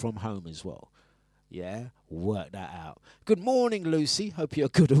working from home as well. Yeah, work that out. Good morning, Lucy. Hope you're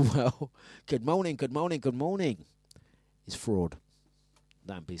good and well. Good morning. It's fraud.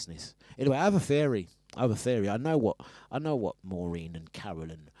 Damn business. Anyway, I have a theory. I know what Maureen and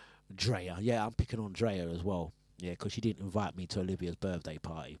Carol and Drea. Yeah, I'm picking on Drea as well. Yeah, because she didn't invite me to Olivia's birthday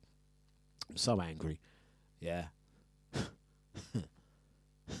party. I'm so angry. Yeah.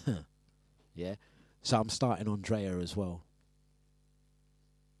 Yeah. So I'm starting on Drea as well.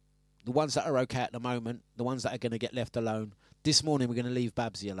 The ones that are okay at the moment, the ones that are going to get left alone. This morning we're going to leave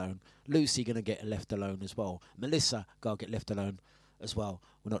Babsy alone. Lucy going to get left alone as well. Melissa got to get left alone as well.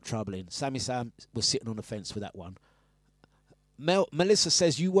 We're not troubling. Sammy Sam was sitting on the fence with that one. Melissa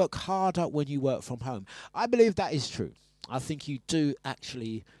says you work harder when you work from home. I believe that is true. I think you do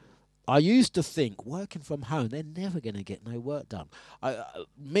actually. I used to think working from home, they're never going to get no work done.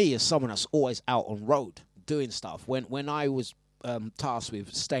 Me as someone that's always out on road doing stuff, when I was tasked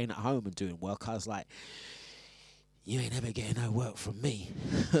with staying at home and doing work, I was like, you ain't never getting no work from me.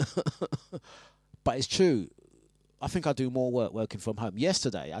 But it's true. I think I do more work working from home.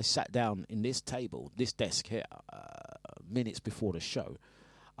 Yesterday, I sat down in this desk here, minutes before the show.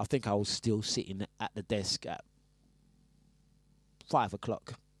 I think I was still sitting at the desk at 5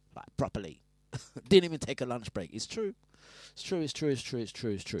 o'clock, like properly. Didn't even take a lunch break. It's true.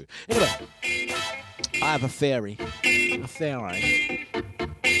 Anyway, I have a theory.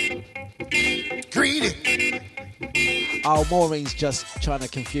 Greedy. Oh, Maureen's just trying to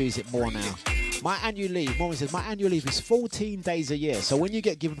confuse it more now. My annual leave, Maureen says, my annual leave is 14 days a year. So when you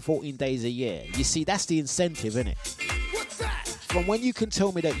get given 14 days a year, you see, that's the incentive, isn't it? From when you can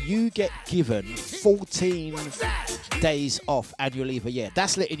tell me that you get given 14 days off annual leave a year,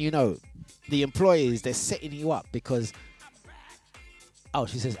 that's letting you know the employers, they're setting you up because, oh,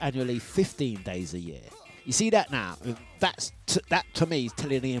 she says annual leave 15 days a year. You see that now? That to me is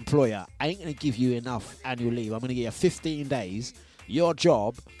telling the employer, I ain't going to give you enough annual leave. I'm going to give you 15 days. Your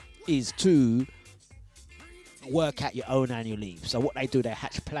job is to work at your own annual leave. So what they do, they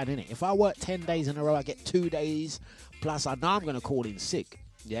hatch a plan in it. If I work 10 days in a row, I get 2 days. Plus, I know I'm going to call in sick.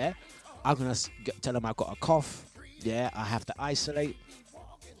 Yeah? I'm going to tell them I've got a cough. Yeah? I have to isolate.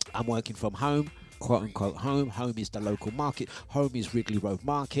 I'm working from home. Quote unquote home. Home is the local market. Home is Wrigley Road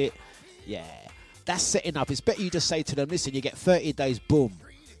Market. Yeah. That's setting up. It's better you just say to them, listen, you get 30 days, boom.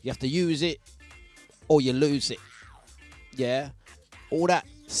 You have to use it or you lose it. Yeah? All that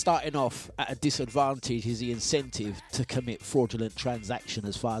starting off at a disadvantage is the incentive to commit fraudulent transaction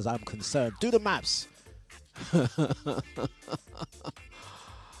as far as I'm concerned. Do the maths.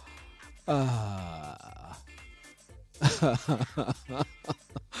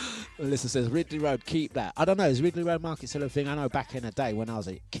 Melissa says Ridley Road, keep that. I don't know, is Ridley Road Market still a thing? I know back in the day when I was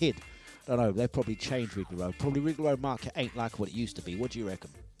a kid, I don't know, they probably changed Ridley Road. Probably Ridley Road Market ain't like what it used to be. What do you reckon?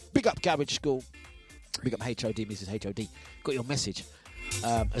 Big up Garage School. Big up HOD, Mrs. HOD. Got your message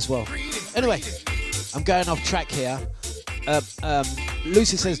as well. Anyway, I'm going off track here.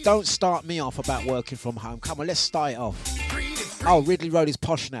 Lucy says, don't start me off about working from home. Come on, let's start it off. Oh, Ridley Road is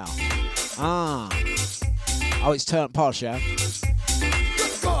posh now. Ah. Oh, it's turned posh, yeah?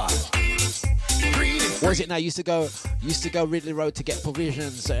 What is it now? Used to go Ridley Road to get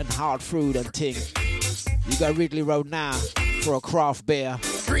provisions and hard food and ting. You go Ridley Road now for a craft beer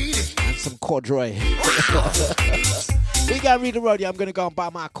and some corduroy. We go Ridley Road, yeah, I'm going to go and buy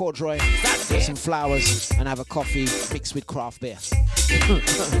my corduroy, get some flowers and have a coffee mixed with craft beer.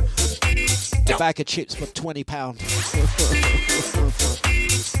 A bag of chips for £20.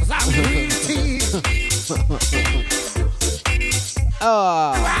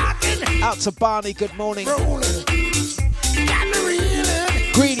 Out to Barney, good morning.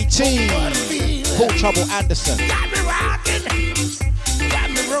 Greedy Tea, Paul Trouble Anderson. Got me rocking, got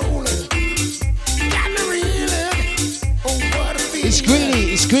me rolling, got me reeling. Oh, what a feeling.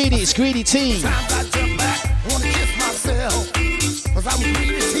 It's greedy tea. Sometimes I jump back, wanna kiss myself, 'cause I'm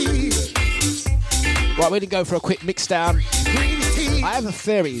greedy tea. Right, we're going to go for a quick mix down. I have a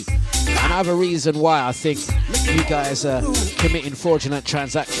theory, and I have a reason why I think you guys are committing fraudulent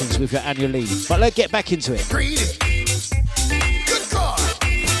transactions with your annual leave. But let's get back into it. Good God.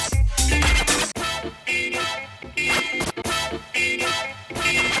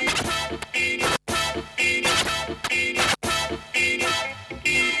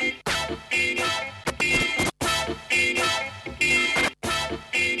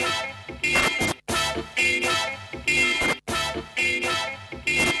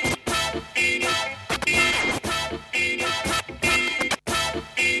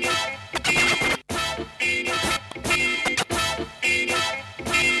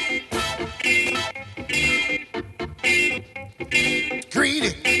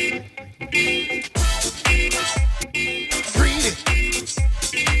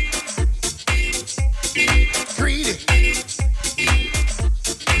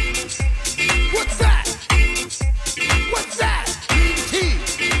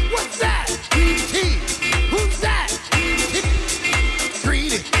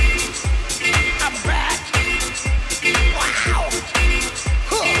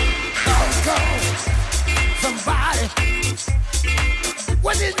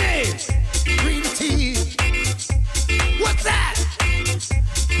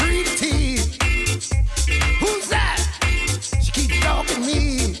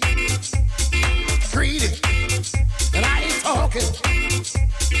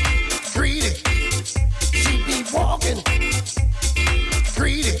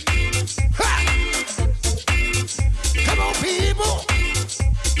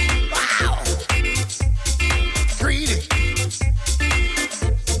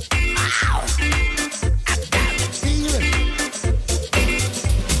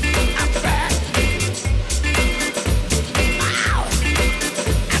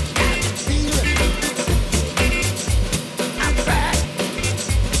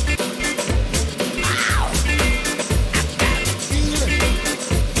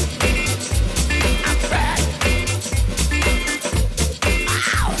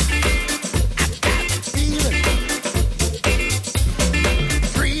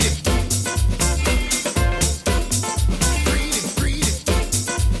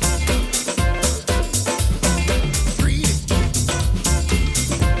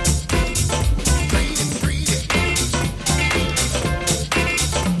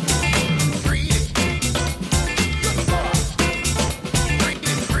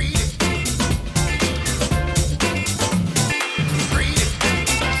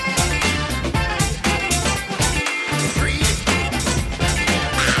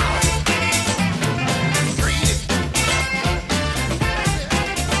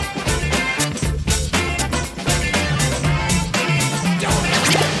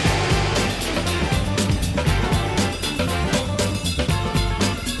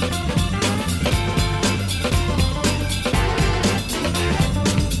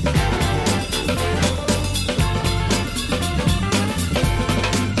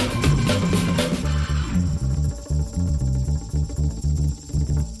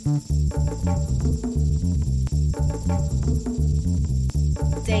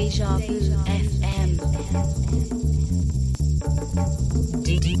 Deja Vu FM. Dlux.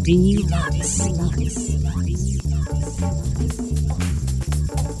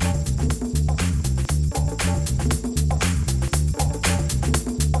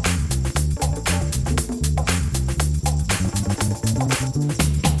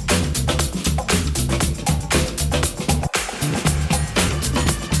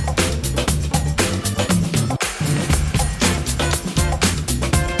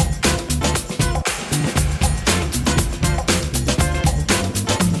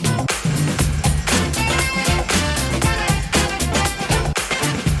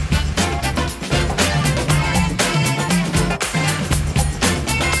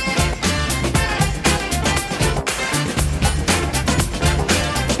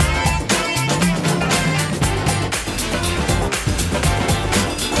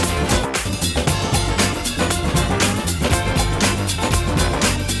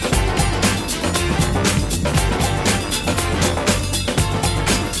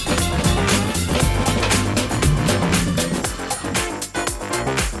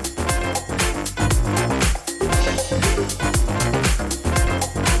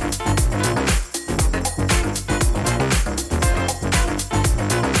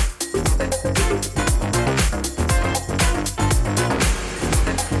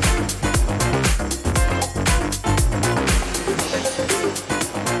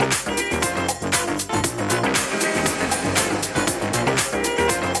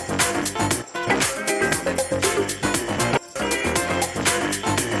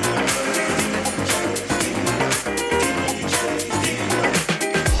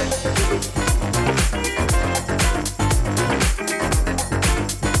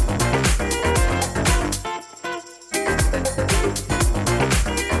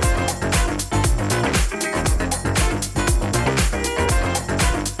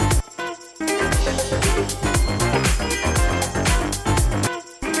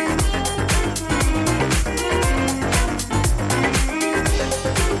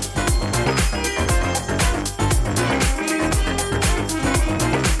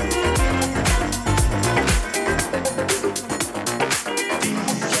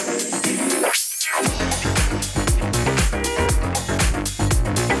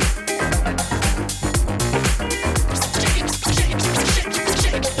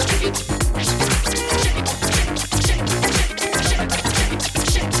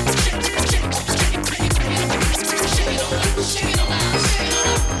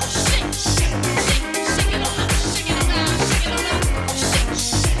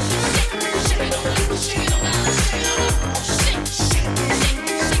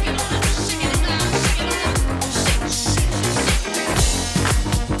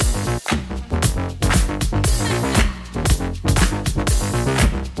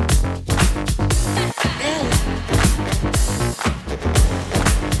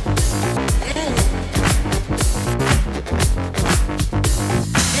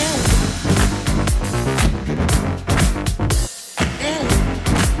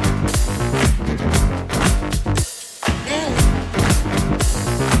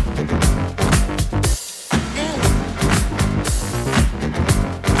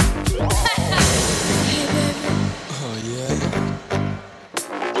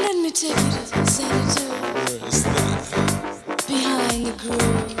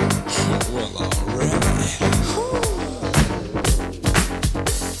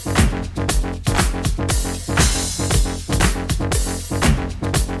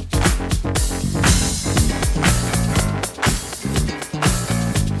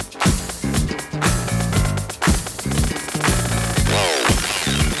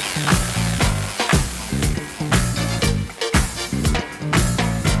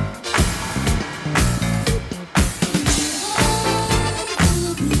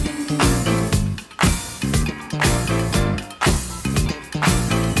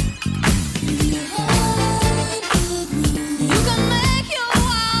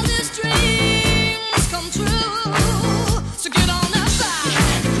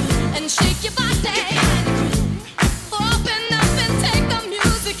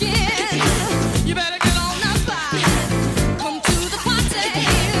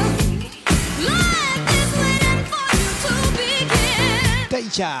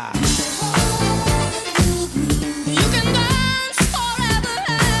 Deja.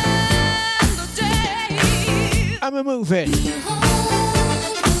 And we're moving.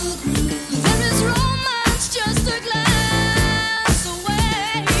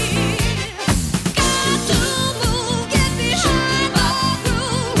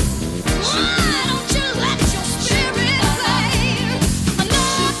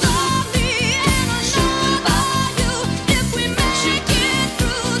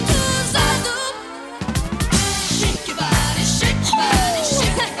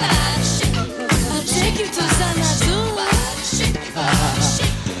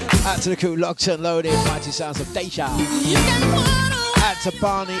 Out to the crew, locked and loaded, mighty sounds of Deja. Out to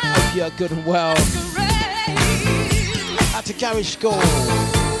Barney, hope you're good and well. Out to Garage School.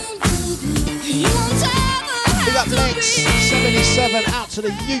 Big up Lex77. Out to the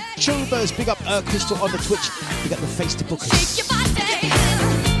YouTubers. Big up Crystal on the Twitch. Big up the Facebookers.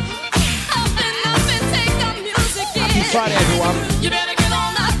 Happy Friday, everyone.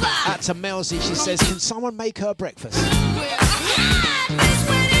 Out to Melzy. She says, can someone make her breakfast?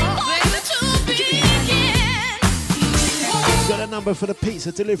 Got a number for the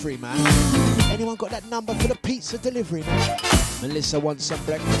pizza delivery, man? Anyone got that number for the pizza delivery, man? Melissa wants some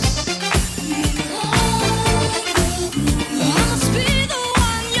breakfast.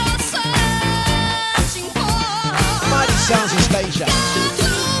 Mighty sounds of Stasia.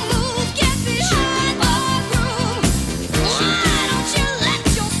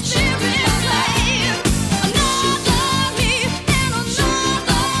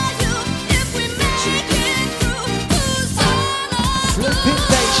 Flipping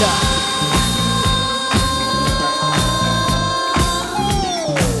Deja.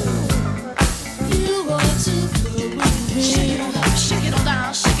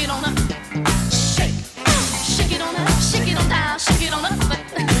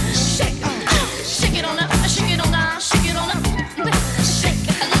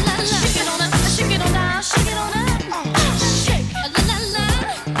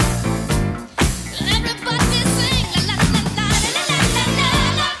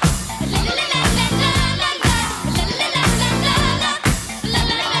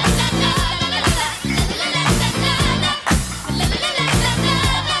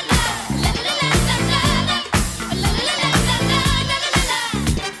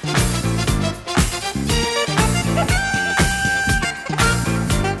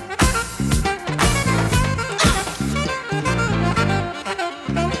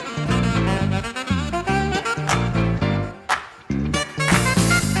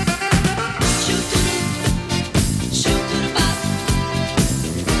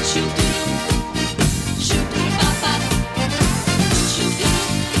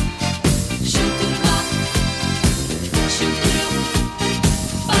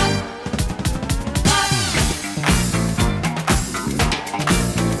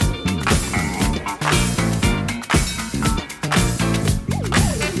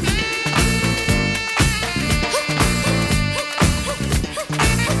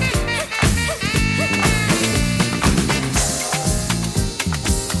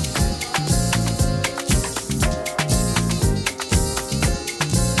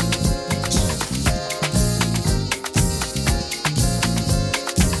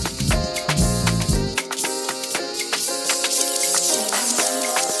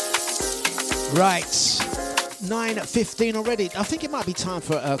 Right, 9:15 already. I think it might be time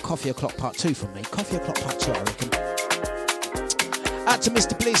for Coffee O'Clock Part 2 from me. Coffee O'Clock Part 2, I reckon. Out to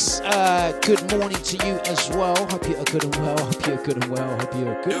Mr. Bliss, good morning to you as well. Hope you're good and well, hope you're good and well, hope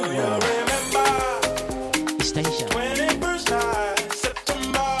you're good and well. It's Deja.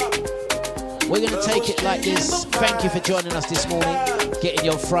 We're going to take it like this. Thank you for joining us this morning. Getting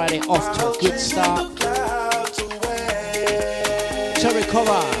your Friday off to a good start. To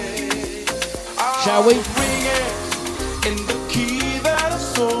recover. Shall we? In the key that our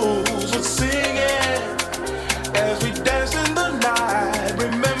souls were singing as we dance in the night.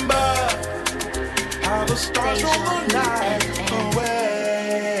 Remember how the stars roll the night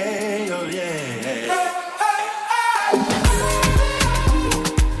away. Oh yeah.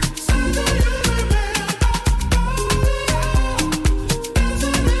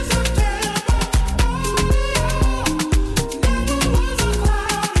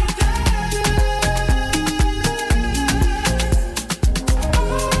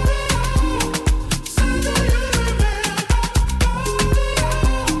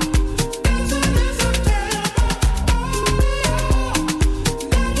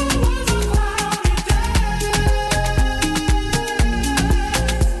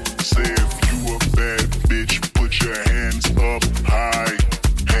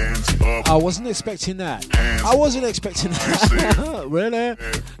 I wasn't expecting that. I wasn't expecting that. Really?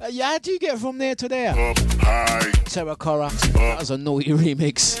 Yeah, how do you get from there to there? Sarah Cora. That was a naughty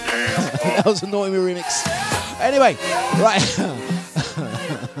remix. That was a naughty remix. Anyway, right.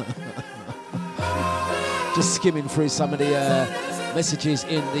 Just skimming through some of the messages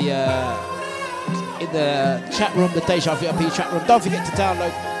in the chat room, the Deja VIP chat room. Don't forget to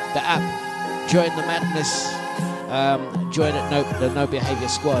download the app. Join the madness. Join the No Behaviour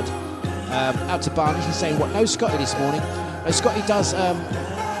Squad. Out to Barney, she's saying, what, no Scotty this morning? No, Scotty does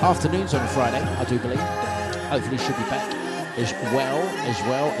afternoons on a Friday, I do believe. Hopefully she'll be back. as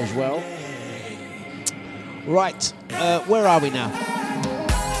well. Right, where are we now?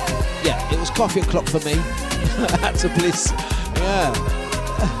 Yeah, it was coffee o'clock for me. That's a bliss. Yeah.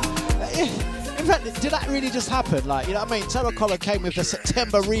 In fact, did that really just happen? Like, you know what I mean? Terra Collar came with the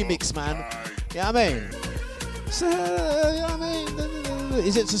September remix, man. You know what I mean? So, you know what I mean?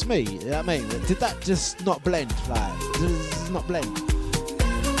 Is it just me? You know what I mean? Did that just not blend? Like, does not blend?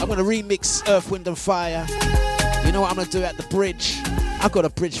 I'm going to remix Earth, Wind and Fire. You know what I'm going to do at the bridge? I've got a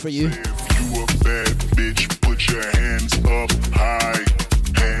bridge for you. If you a bad bitch, put your hands up high.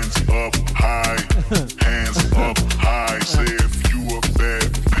 Hands up high. Hands up high. Say if you a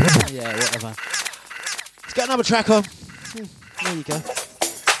bad bitch. Yeah, whatever. Let's get another track on. There you go.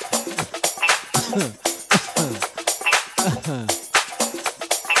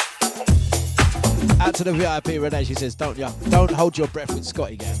 Out to the VIP Renee, she says, don't hold your breath with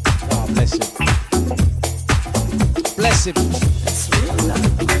Scotty again. Oh, bless him. Bless him.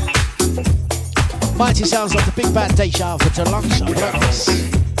 Mighty sounds like the big bad Deja for Dlux on purpose.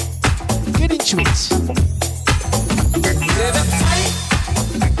 Get into it.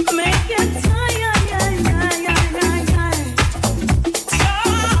 Make it tight.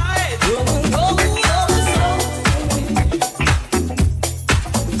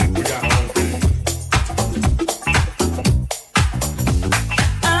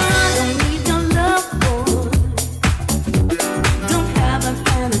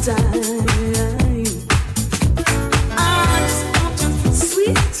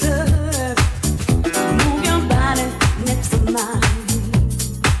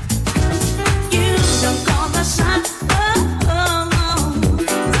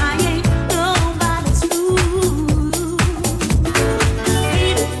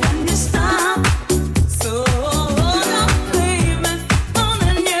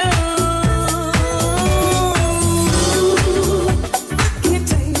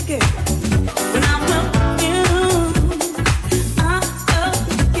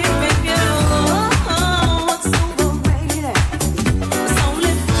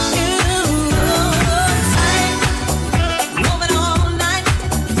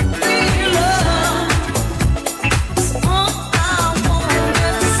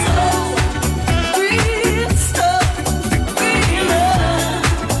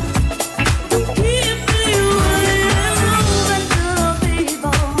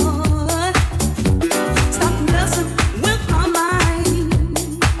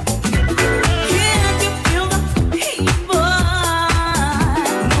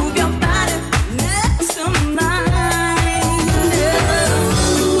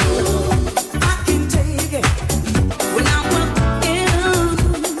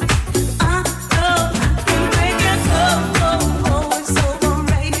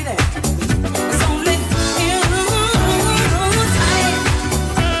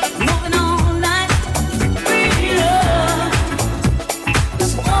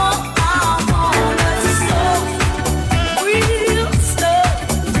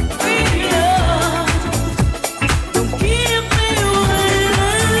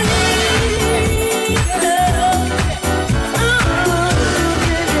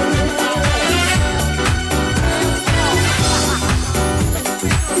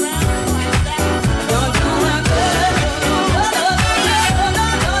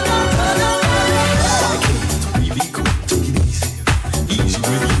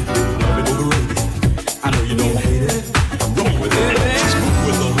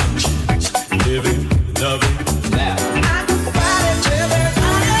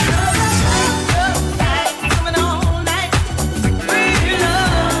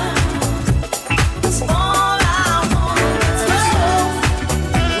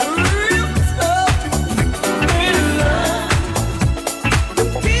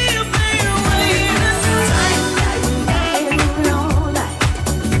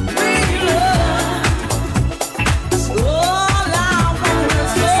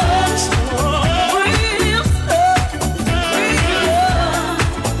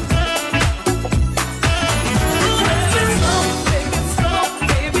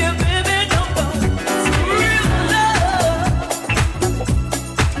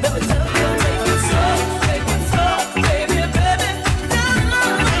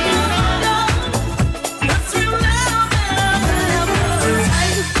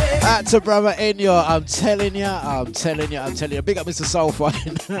 To brother Enyo, I'm telling you. Big up Mr.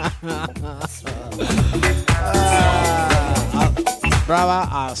 Soulfine. Brother,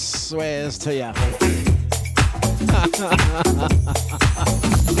 I swears to you.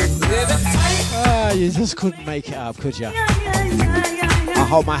 You just couldn't make it up, could you? I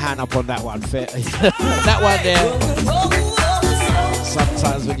hold my hand up on that one, fit. That one there.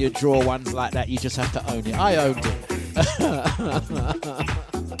 sometimes when you draw ones like that, you just have to own it. I owned it.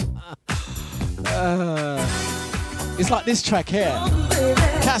 It's like this track here.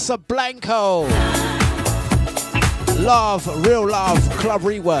 Casablanco. Love, real love, club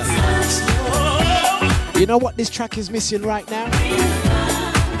rework. You know what this track is missing right now?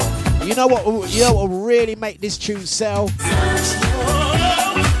 You know what will really make this tune sell?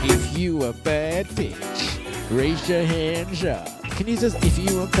 If you a bad bitch, raise your hands up. Can you just, if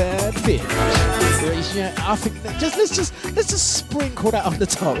you a bad bitch, raise your, I think that let's just sprinkle that on the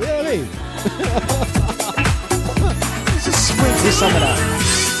top. You know what I mean? Let's just sprinkle some of that.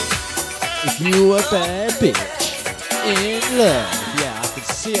 If you a bad bitch in love, yeah, I can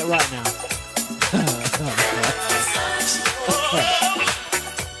see it right now.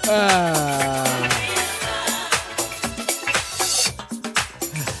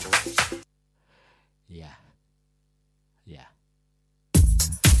 Yeah.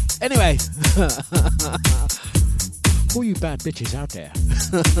 Anyway, all you bad bitches out there,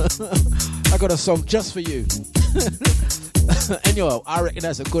 I got a song just for you. And I reckon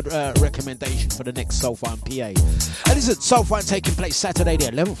that's a good recommendation for the next Soulfire PA. And this is Soulfire taking place Saturday the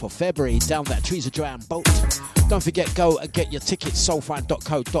 11th of February down that Teresa Joanne boat. Don't forget, go and get your tickets,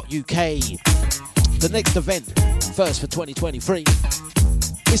 soulfire.co.uk. The next event, first for 2023,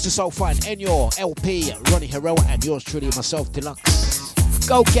 is the Soulfire Enyor LP, Ronnie Herrera, and yours truly, myself, Dlux.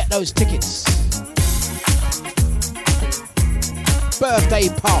 Go get those tickets. Birthday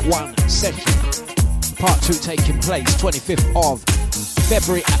Part 1 session. Part 2 taking place 25th of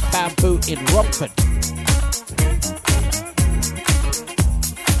February at Bamboo in Romford.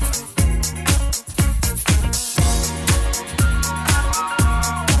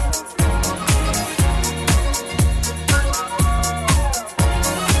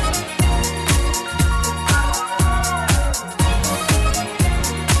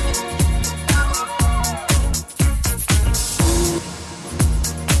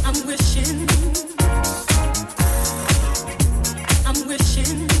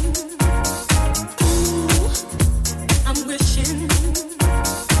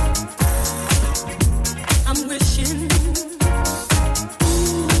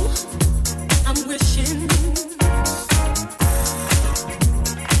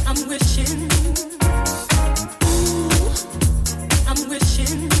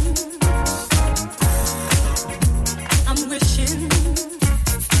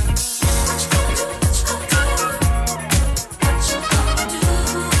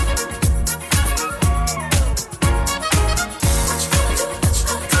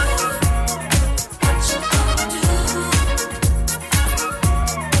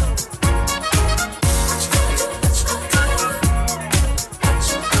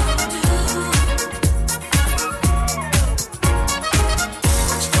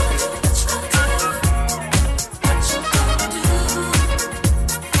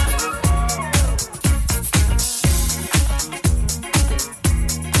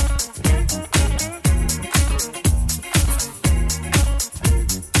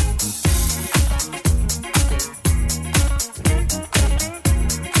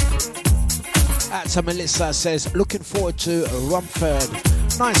 So Melissa says, looking forward to Romford.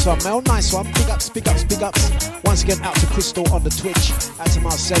 Nice one, Mel. Nice one. Big ups, big ups, big ups. Once again, out to Crystal on the Twitch. Out to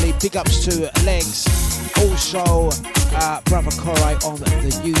Marcelli. Big ups to Legs. Also, Brother Korai on the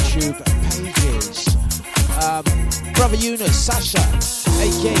YouTube pages. Brother Eunice, Sasha,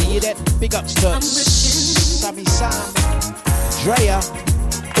 aka you there. Big ups to Sammy Sam, Drea.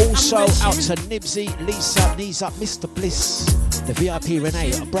 Also out to Nibsy, Lisa, Knees Up, Mr. Bliss, the VIP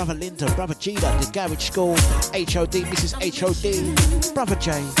Renee, Brother Linda, Brother Gina, the Garage School, HOD, Mrs. HOD, Brother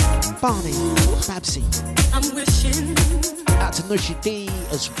Jay, Barney, Babsy. I'm wishing. Out to Nushi D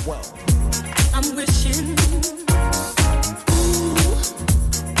as well. I'm wishing.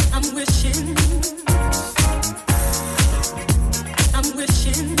 I'm wishing. I'm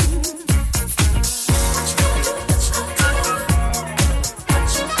wishing.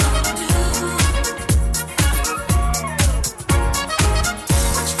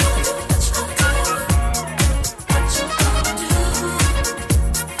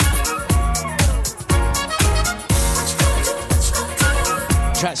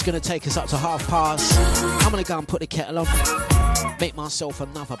 Track's gonna take us up to past. I'm gonna go and put the kettle on, make myself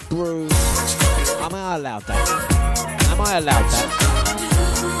another brew. Am I allowed that? Am I allowed that?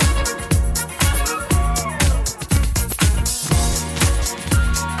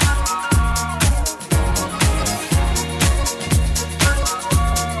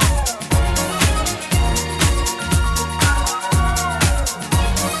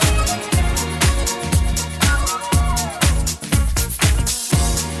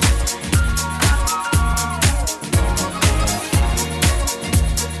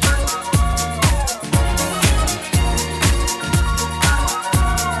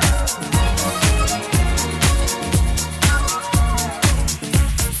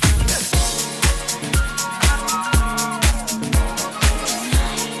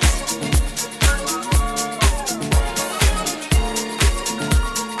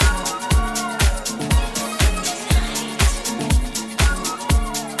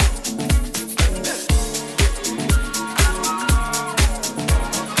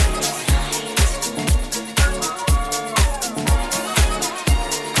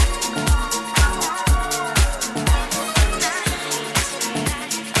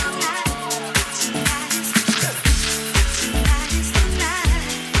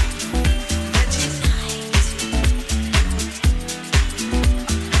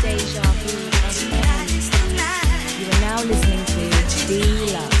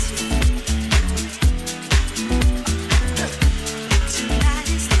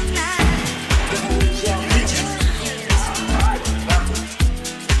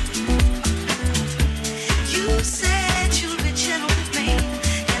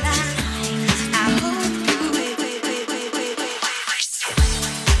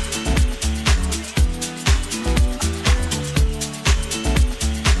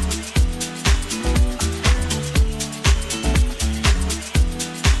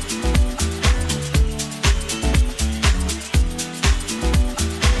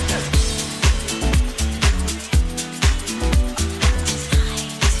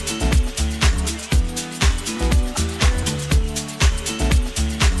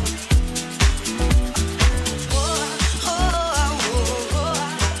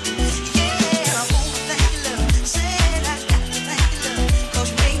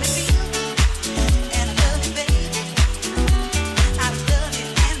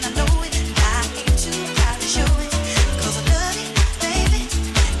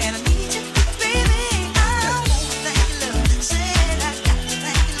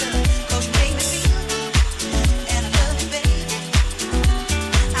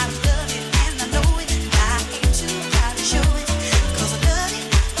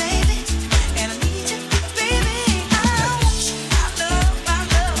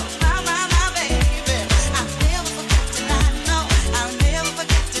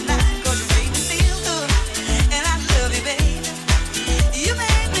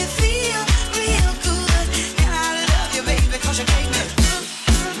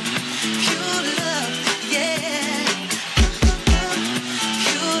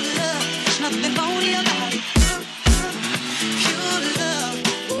 nothing phony about it. Pure love.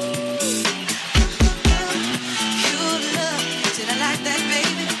 Pure love. Did I like that,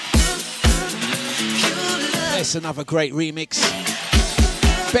 baby? Pure love. That's another great remix.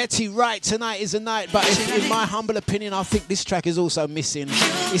 Betty Wright, Tonight is a Night, but in my humble opinion, I think this track is also missing.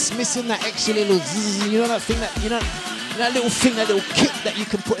 It's missing that extra little zzz, you know that thing that, that little thing, that little kick that you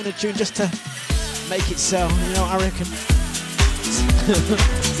can put in a tune just to make it sell, you know what I reckon?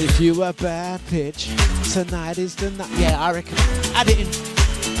 If you were bad pitch, tonight is the night. Yeah, I reckon. Add it in.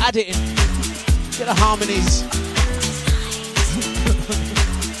 Get the harmonies.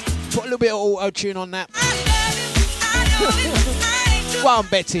 Put a little bit of auto-tune on that. Go on,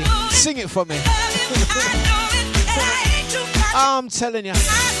 Betty, sing it for me. I'm telling you.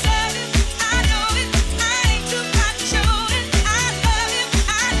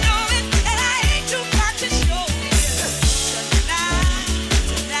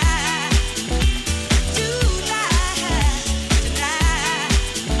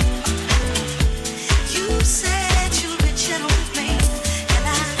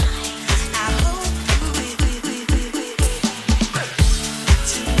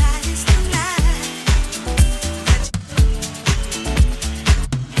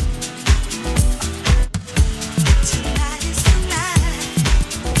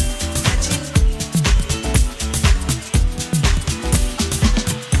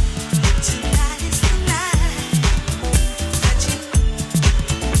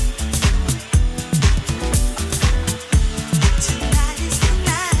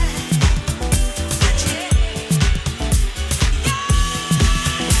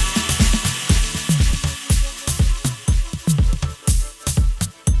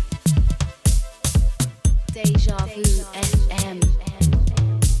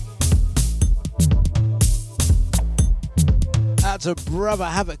 To brother,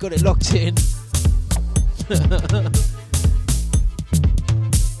 haven't got it locked in.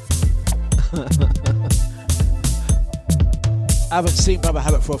 I haven't seen Brother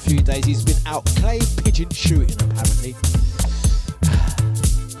Habit for a few days. He's been out clay pigeon shooting, apparently.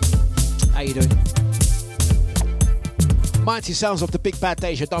 How you doing? Mighty sounds of the Big Bad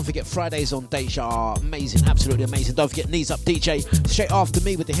Deja. Don't forget Fridays on Deja are amazing, absolutely amazing. Don't forget Knees Up DJ straight after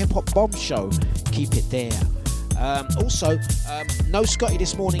me with the Hip Hop Bomb Show. Keep it there. Also, no Scotty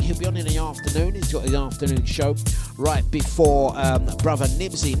this morning. He'll be on in the afternoon. He's got his afternoon show right before brother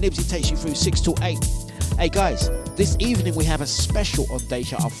Nibsy. Nibsy takes you through 6 to 8. Hey guys, this evening we have a special on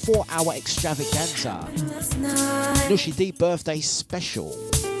Deja, a 4-hour extravaganza. Nushi D birthday special,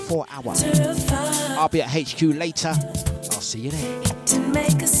 4 hours. I'll be at HQ later. I'll see you there.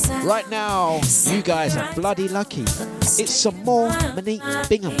 Right now, you guys are bloody lucky. It's some more Monique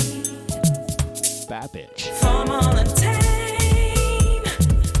Bingham. Bad bitch. Form all the time.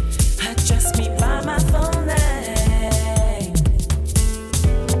 Address me by my phone name.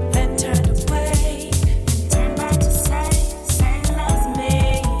 Then turn away. Turn back to say loves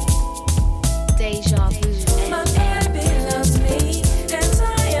me. Deja vu. My baby loves me, and I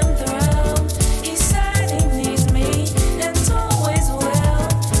am thrilled. He said he needs me, and always will.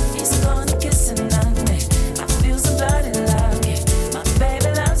 He's gonna kiss and love me. I feel somebody love me. My baby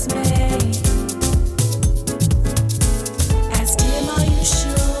loves me.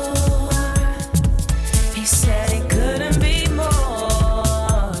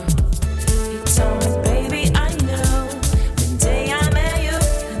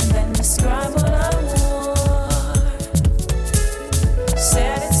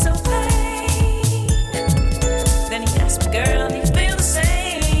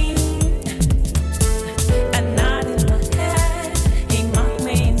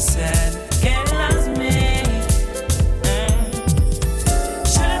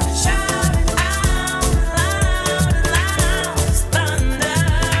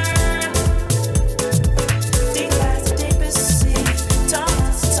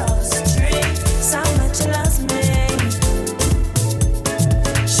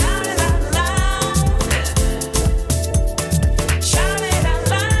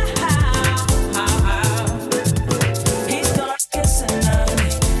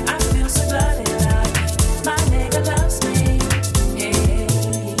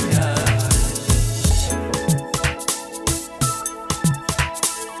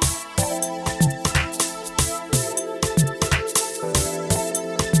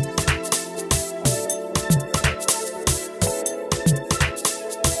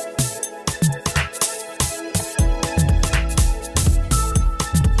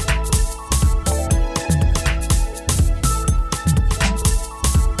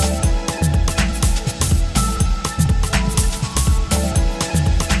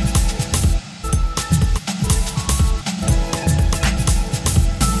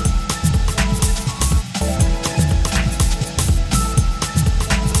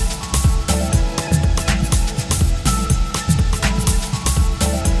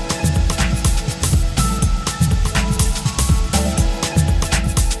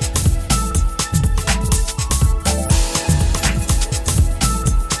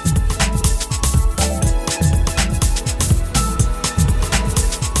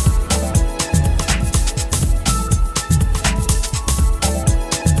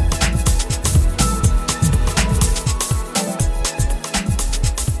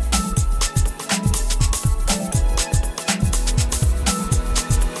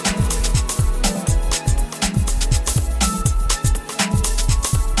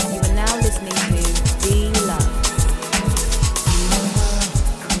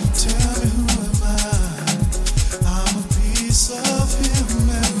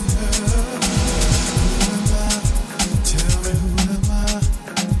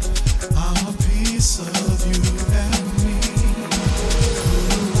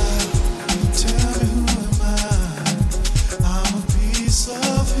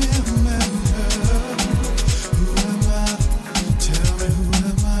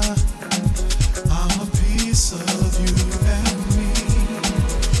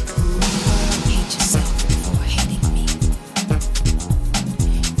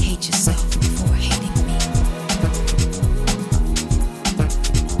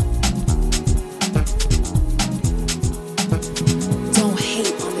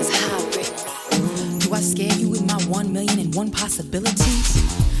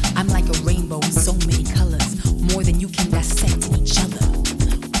 I'm like a rainbow with so many colors, more than you can dissect in each other.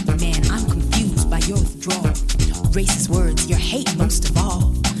 Man, I'm confused by your withdrawal. Racist words, your hate most of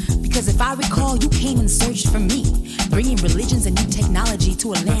all. Because if I recall, you came and searched for me, bringing religions and new technology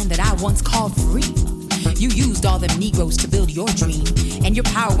to a land that I once called free. You used all them Negroes to build your dream, and your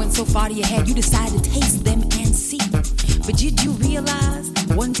power went so far to your head, you decided to taste them and see. But did you realize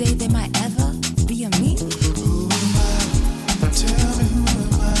one day there might ever be a me? Who am I? Tell me who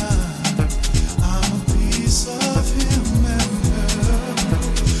am I? I'm a piece of him and her.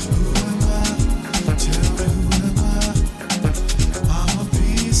 Who am I? Tell me who am I? I'm a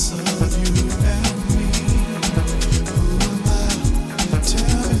piece of you and me. Who am I?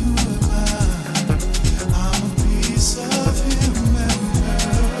 Tell me who am I? I'm a piece of him and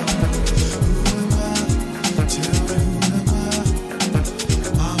her. Who am I? Tell me who am I?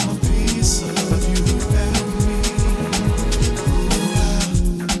 I'm a piece of you and me.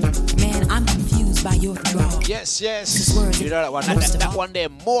 Man, I'm confused by your withdrawal. Yes. You know that one. That one there,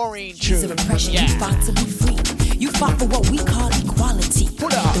 Maureen Trees tune. of oppression, you fought to be free. You fought for what we call equality.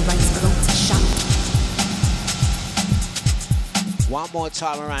 Pull up. The right to vote, to shop. One more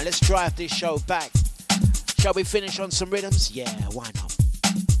time around. Let's drive this show back. Shall we finish on some rhythms? Yeah, why not?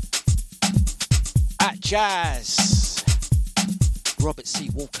 At Jazz, Robert C.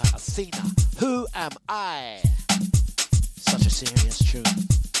 Walker, Athena. Who am I? Such a serious tune.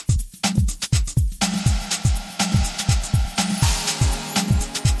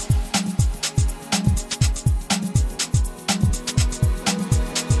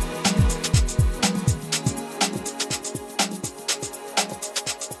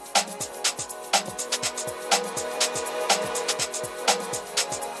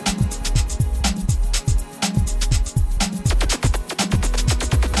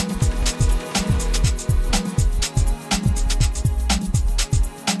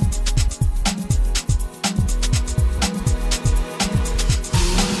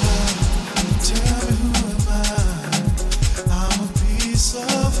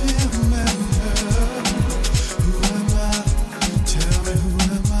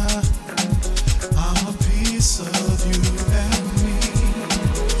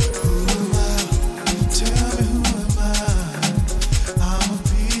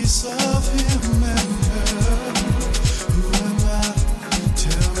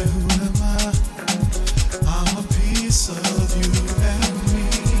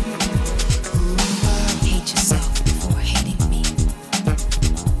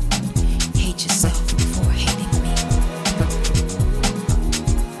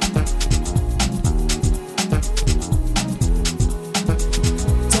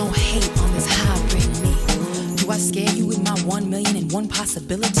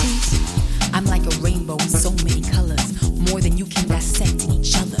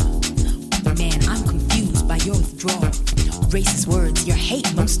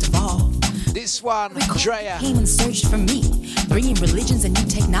 Drea came and searched for me, bringing religions and new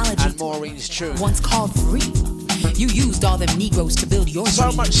technology and Maureen's tune. Once called free. You used all them Negroes to build your so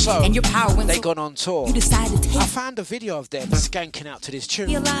dream, much so and your power went they so gone on tour. You decided to take. I found a video of them skanking out to this tune.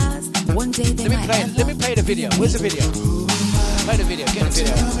 Realize one day they might let me play the video. Where's the video? Play the video. Get the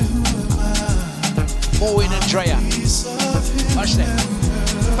video. Maureen and Drea. Watch them.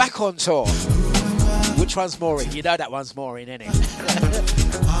 Back on tour. Which one's Maureen? You know that one's Maureen, innit?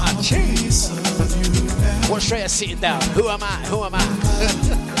 What's Drea sitting down? Who am I? Who am I?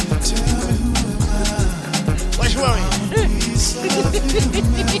 What's Maureen?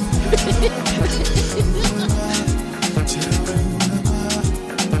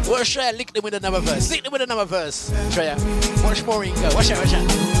 What's Drea? Lick them with another verse. Lick them with another verse. Drea. Watch Maureen go. Watch out.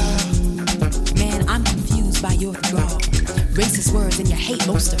 Man, I'm confused by your withdrawal. Racist words and your hate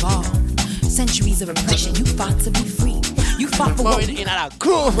most of all. Centuries of oppression, you fought to be free. You fought for what in a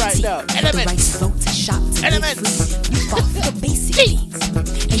groove right now. Elements. The right to vote, to shop, to Elements. Free. You fought for the basic needs.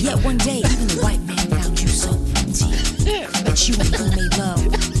 And yet one day, even the white man found you so pretty. But you and who made love.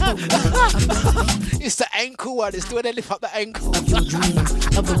 It's the ankle one. It's doing they lift up the ankle. Of your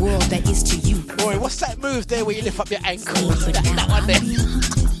dreams, of the world that is to you. Boy, what's that move there where you lift up your ankle? That one there.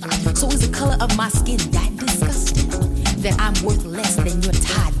 So is the color of my skin that disgusting? That I'm worth less than your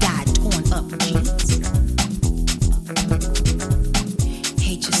tie-dye torn up jeans?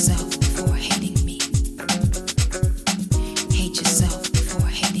 Hate yourself before hating me. Hate yourself before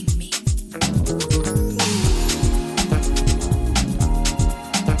hating me.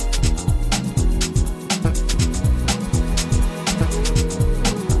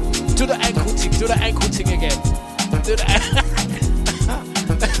 Do the ankle thing again. Do the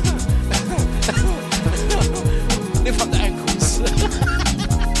lift up the ankles.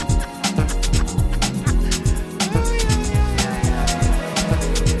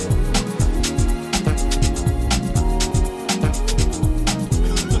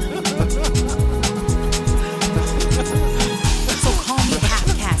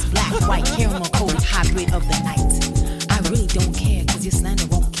 white caramel coated hybrid of the night. I really don't care, cause your slander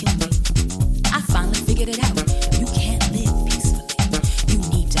won't kill me. I finally figured it out. You can't live peacefully. You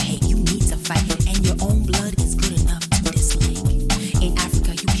need to hate, you need to fight, and your own blood is good enough to dislike. In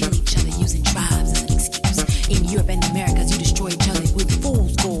Africa, you kill each other using tribes as an excuse. In Europe and Americas, you destroy each other with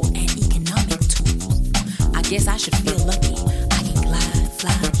fool's gold and economic tools. I guess I should feel lucky. I can glide,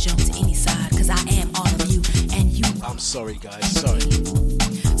 fly, jump to any side, cause I am all of you, and you. I'm sorry, guys, sorry.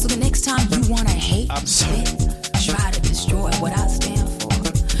 So the next time you wanna hate, I'm sorry. Try to destroy what I stand for.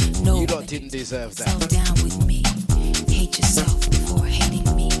 No, you lot didn't deserve that. Slow down with me. Hate yourself before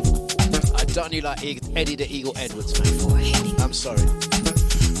hating me. I done you like Eddie the Eagle Edwards, man. I'm sorry.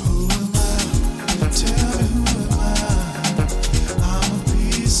 Who am I? Tell me who am I? I'm a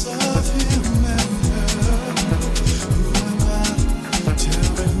piece of him and her. Who am I? Tell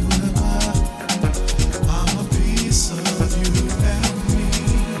me who am I? I'm a piece of you and me.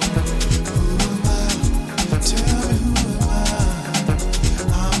 Who am I? Tell me who am I?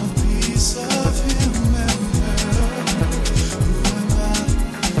 I'm a piece of him and her. Who am I?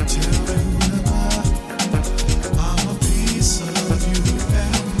 Tell me who am I? I'm a piece of you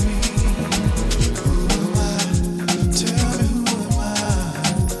and me. Who am I? Tell me who am I?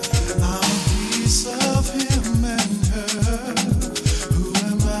 I'm a piece of him and her. Who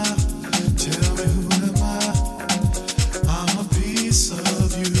am I? Tell me who am I? I'm a piece of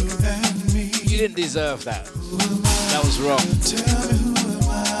you and me. You didn't deserve that. That was wrong. Tell me who am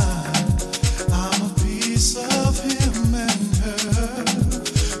I? I'm a piece of him and her.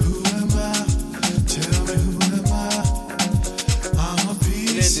 Who am I? Tell me who am I? I'm a You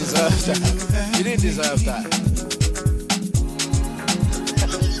didn't piece deserve of that. You didn't deserve that.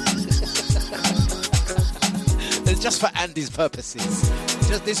 It's just for Andy's purposes.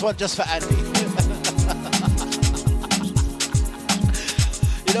 Just this one, just for Andy.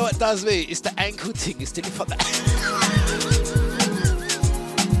 You know what does me? It's the ankle thing. It's still for that.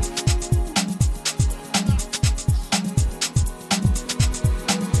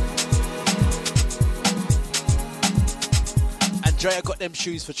 Andrea got them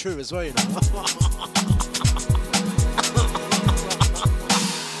shoes for true as well, you know.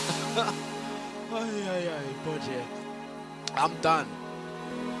 I'm done.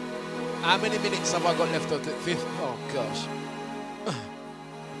 How many minutes have I got left of the fifth? Oh gosh.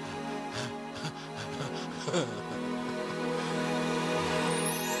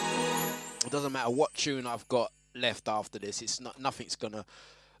 It doesn't matter what tune I've got left after this. It's not. Nothing's gonna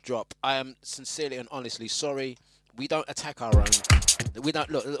drop. I am sincerely and honestly sorry. We don't attack our own. We don't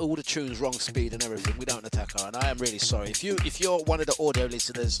look all the tunes wrong speed and everything. We don't attack our own. I am really sorry. If you're one of the audio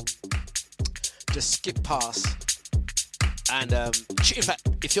listeners, just skip past. And in fact,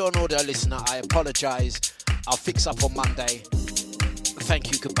 if you're an audio listener, I apologise. I'll fix up on Monday.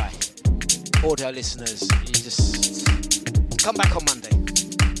 Thank you. Goodbye. Audio listeners, you just come back on Monday.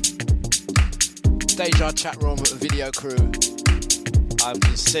 Deja chat room video crew. I'm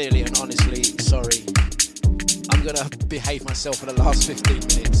sincerely and honestly sorry. I'm gonna behave myself for the last 15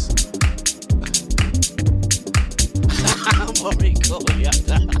 minutes. Maureen,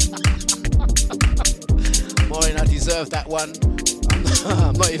 Maureen, I deserve that one.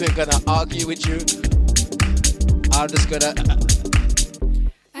 I'm not even gonna argue with you. I'm just gonna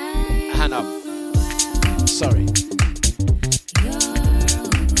hand up. Sorry.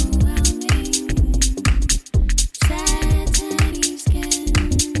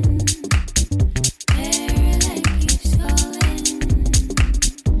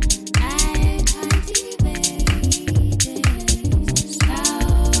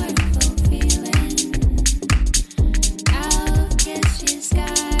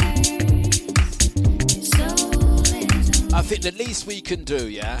 I think the least we can do,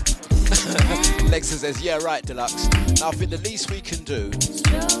 yeah? Lexa says, yeah, right, Deluxe. Now, I think the least we can do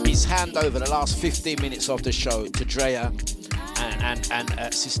is hand over the last 15 minutes of the show to Drea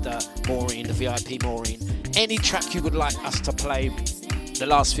and Sister Maureen, the VIP Maureen. Any track you would like us to play, the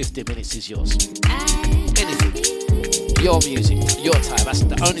last 15 minutes is yours. Anything. Your music, your time. That's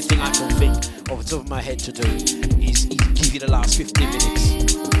the only thing I can think off the top of my head to do is give you the last 15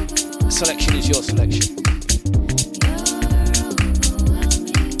 minutes. Selection is your selection.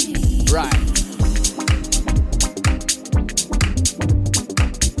 Right.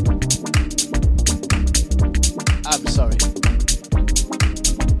 I'm sorry.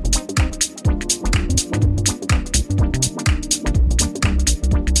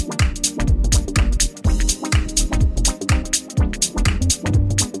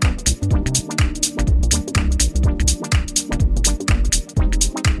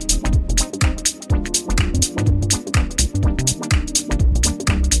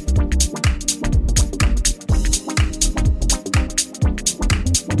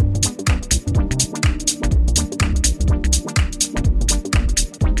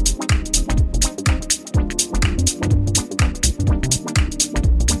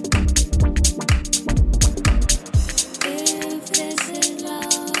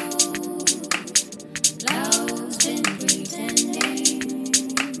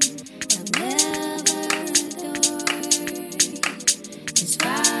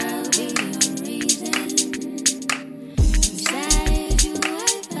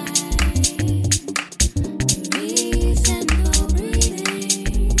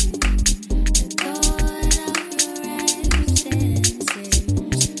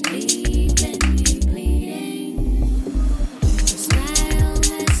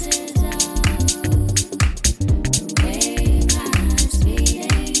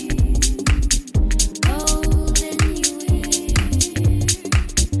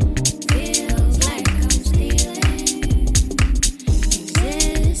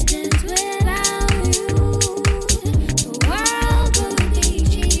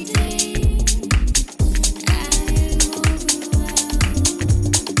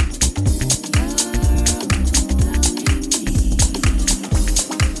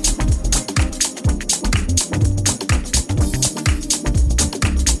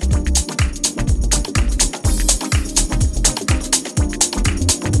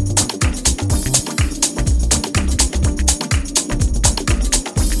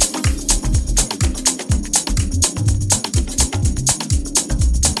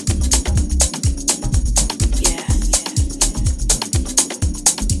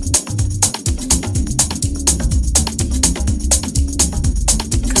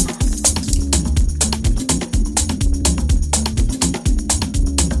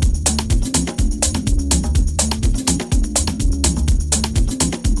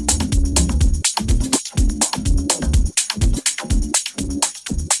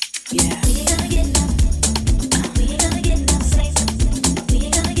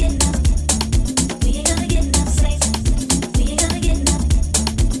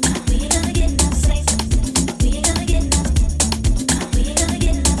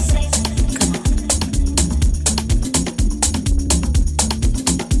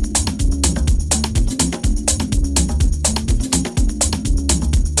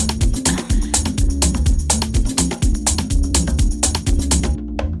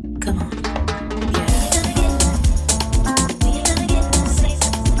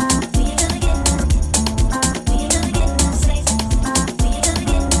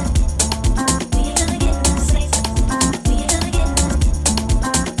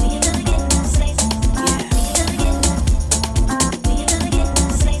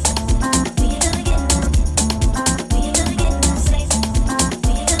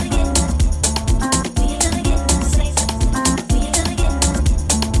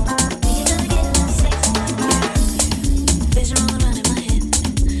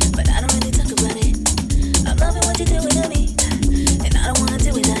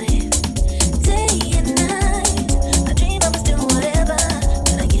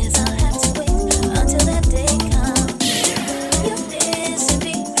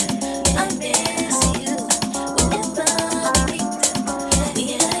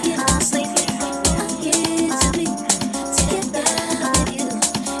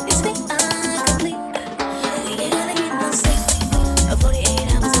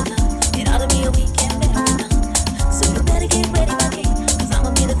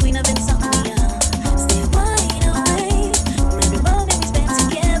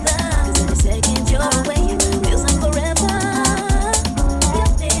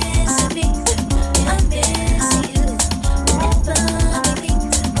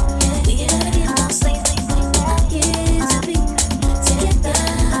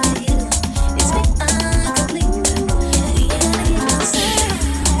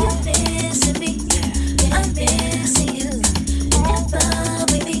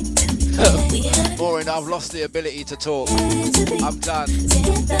 Maureen, I've lost the ability to talk. I'm done.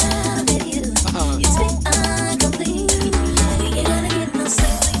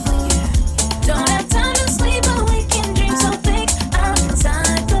 Don't have time to sleep, but we can dream so big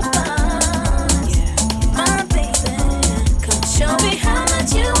outside the bar. My baby, come show me how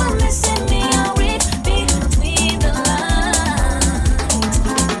much you are missing me. I'll read between the lines.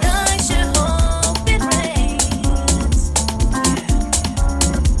 I sure hope it rains.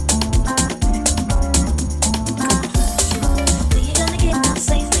 We're gonna get out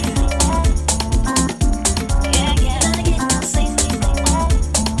safely. Yeah, gonna get out safely.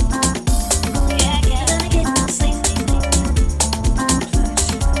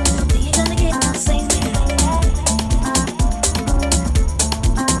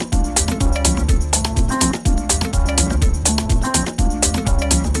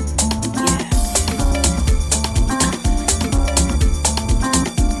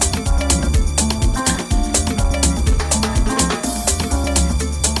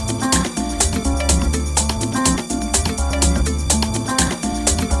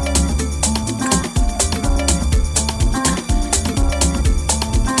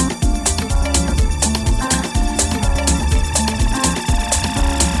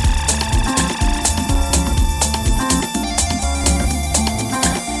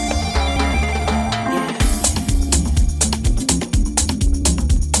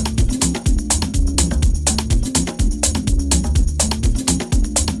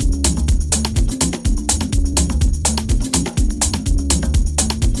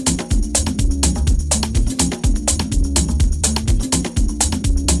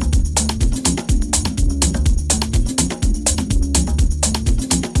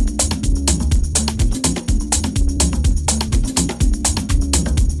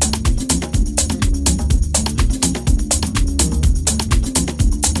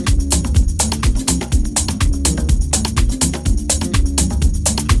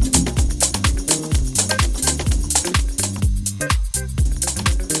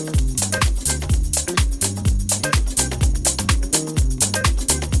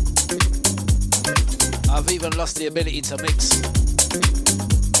 Lost the ability to mix.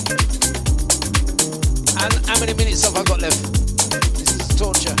 And how many minutes have I got left? This is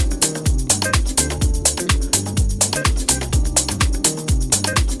torture.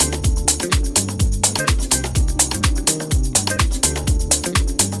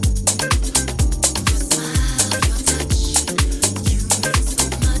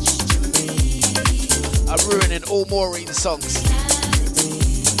 I'm ruining all Maureen's songs.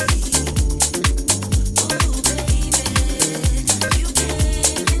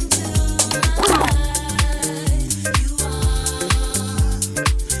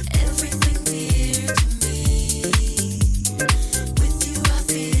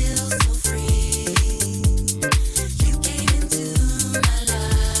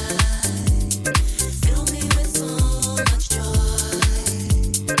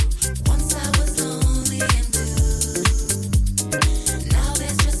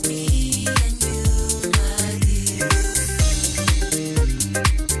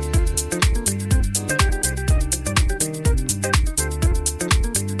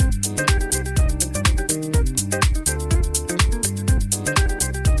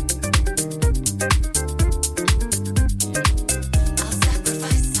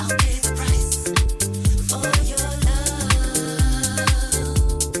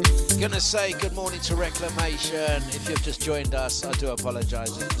 Say good morning to Reclamation. If you've just joined us, I do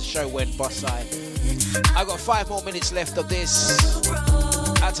apologise. The show went boss-eye. I've got 5 more minutes left of this.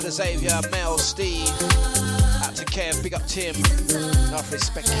 Out to the Xavier, Mel, Steve. Out to Kev, big up Tim. Enough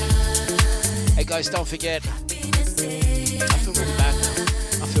respect. Hey guys, don't forget. I feel really bad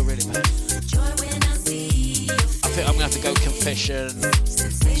now. I feel really bad. I think I'm going to have to go confession.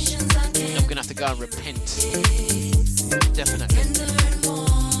 I'm going to have to go and repent. Definitely.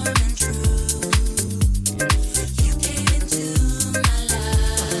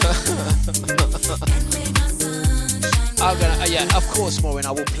 I'm gonna, yeah, of course, Maureen.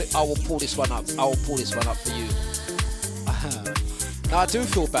 I will pull this one up. I will pull this one up for you. No, I do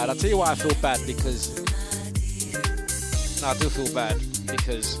feel bad. I'll tell you why I feel bad, because I do feel bad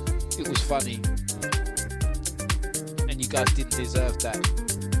because it was funny, and you guys didn't deserve that.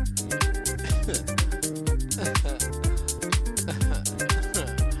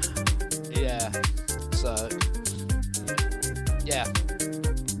 Yeah. So, yeah.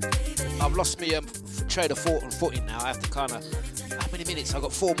 I've lost me trade of footing now. I have to kind of, how many minutes? I've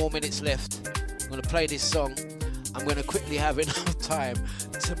got 4 more minutes left. I'm going to play this song. I'm going to quickly have enough time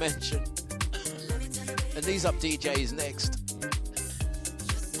to mention. And these up DJs next.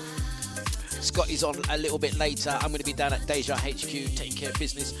 Scotty's on a little bit later. I'm going to be down at Deja HQ taking care of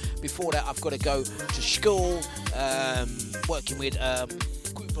business. Before that, I've got to go to school, working with a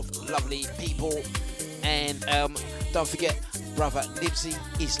group of lovely people. And don't forget, brother Nibsy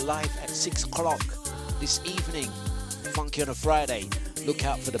is live at 6 o'clock this evening. Funky on a Friday. Look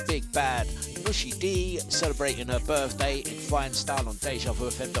out for the big bad Nushi D celebrating her birthday in fine style on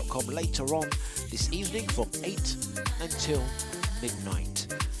dejavufm.com later on this evening from 8 until midnight.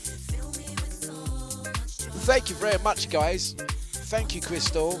 Thank you very much, guys. Thank you,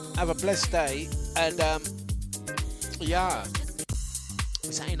 Crystal. Have a blessed day. And yeah,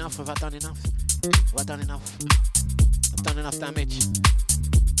 is that enough? Have I done enough? Have I done enough? I've done enough damage.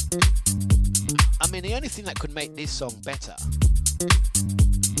 I mean, the only thing that could make this song better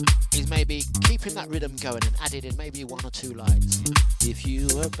is maybe keeping that rhythm going and adding in maybe 1 or 2 lines. If you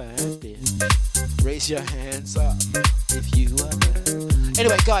a bad bitch, raise your hands up. If you are bad.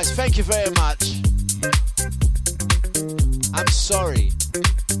 Anyway, guys, thank you very much. I'm sorry.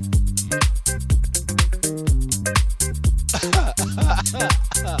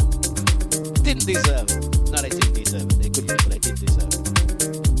 Didn't deserve it. No, they didn't deserve it. They're good people. They did deserve it.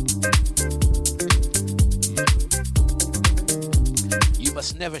 You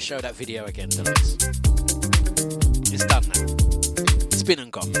must never show that video again, Dlux. It's done now. It's been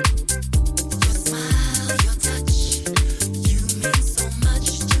and gone.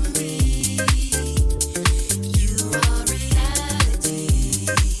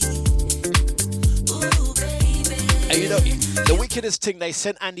 And you know, the wickedest thing, they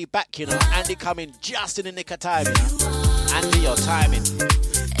sent Andy back, you know. Andy coming just in the nick of time, you know. Andy, your timing.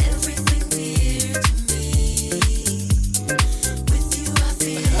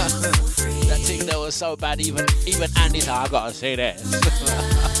 That thing that was so bad, even Andy's like, I gotta say this.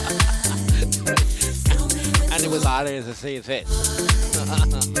 Andy was like, I need to see this.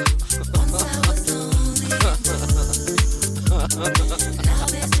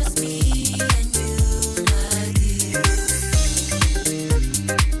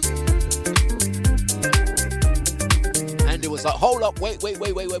 Andy was like, hold up, wait,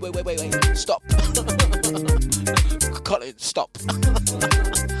 stop. Colin, stop.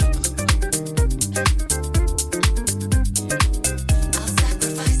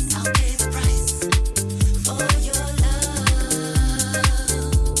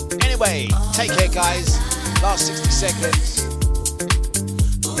 Anyway, take care, guys. Last 60 seconds.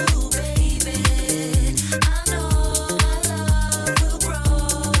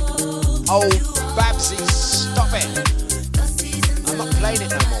 Oh, Babsy, stop it. I'm not playing it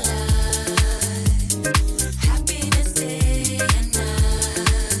no more.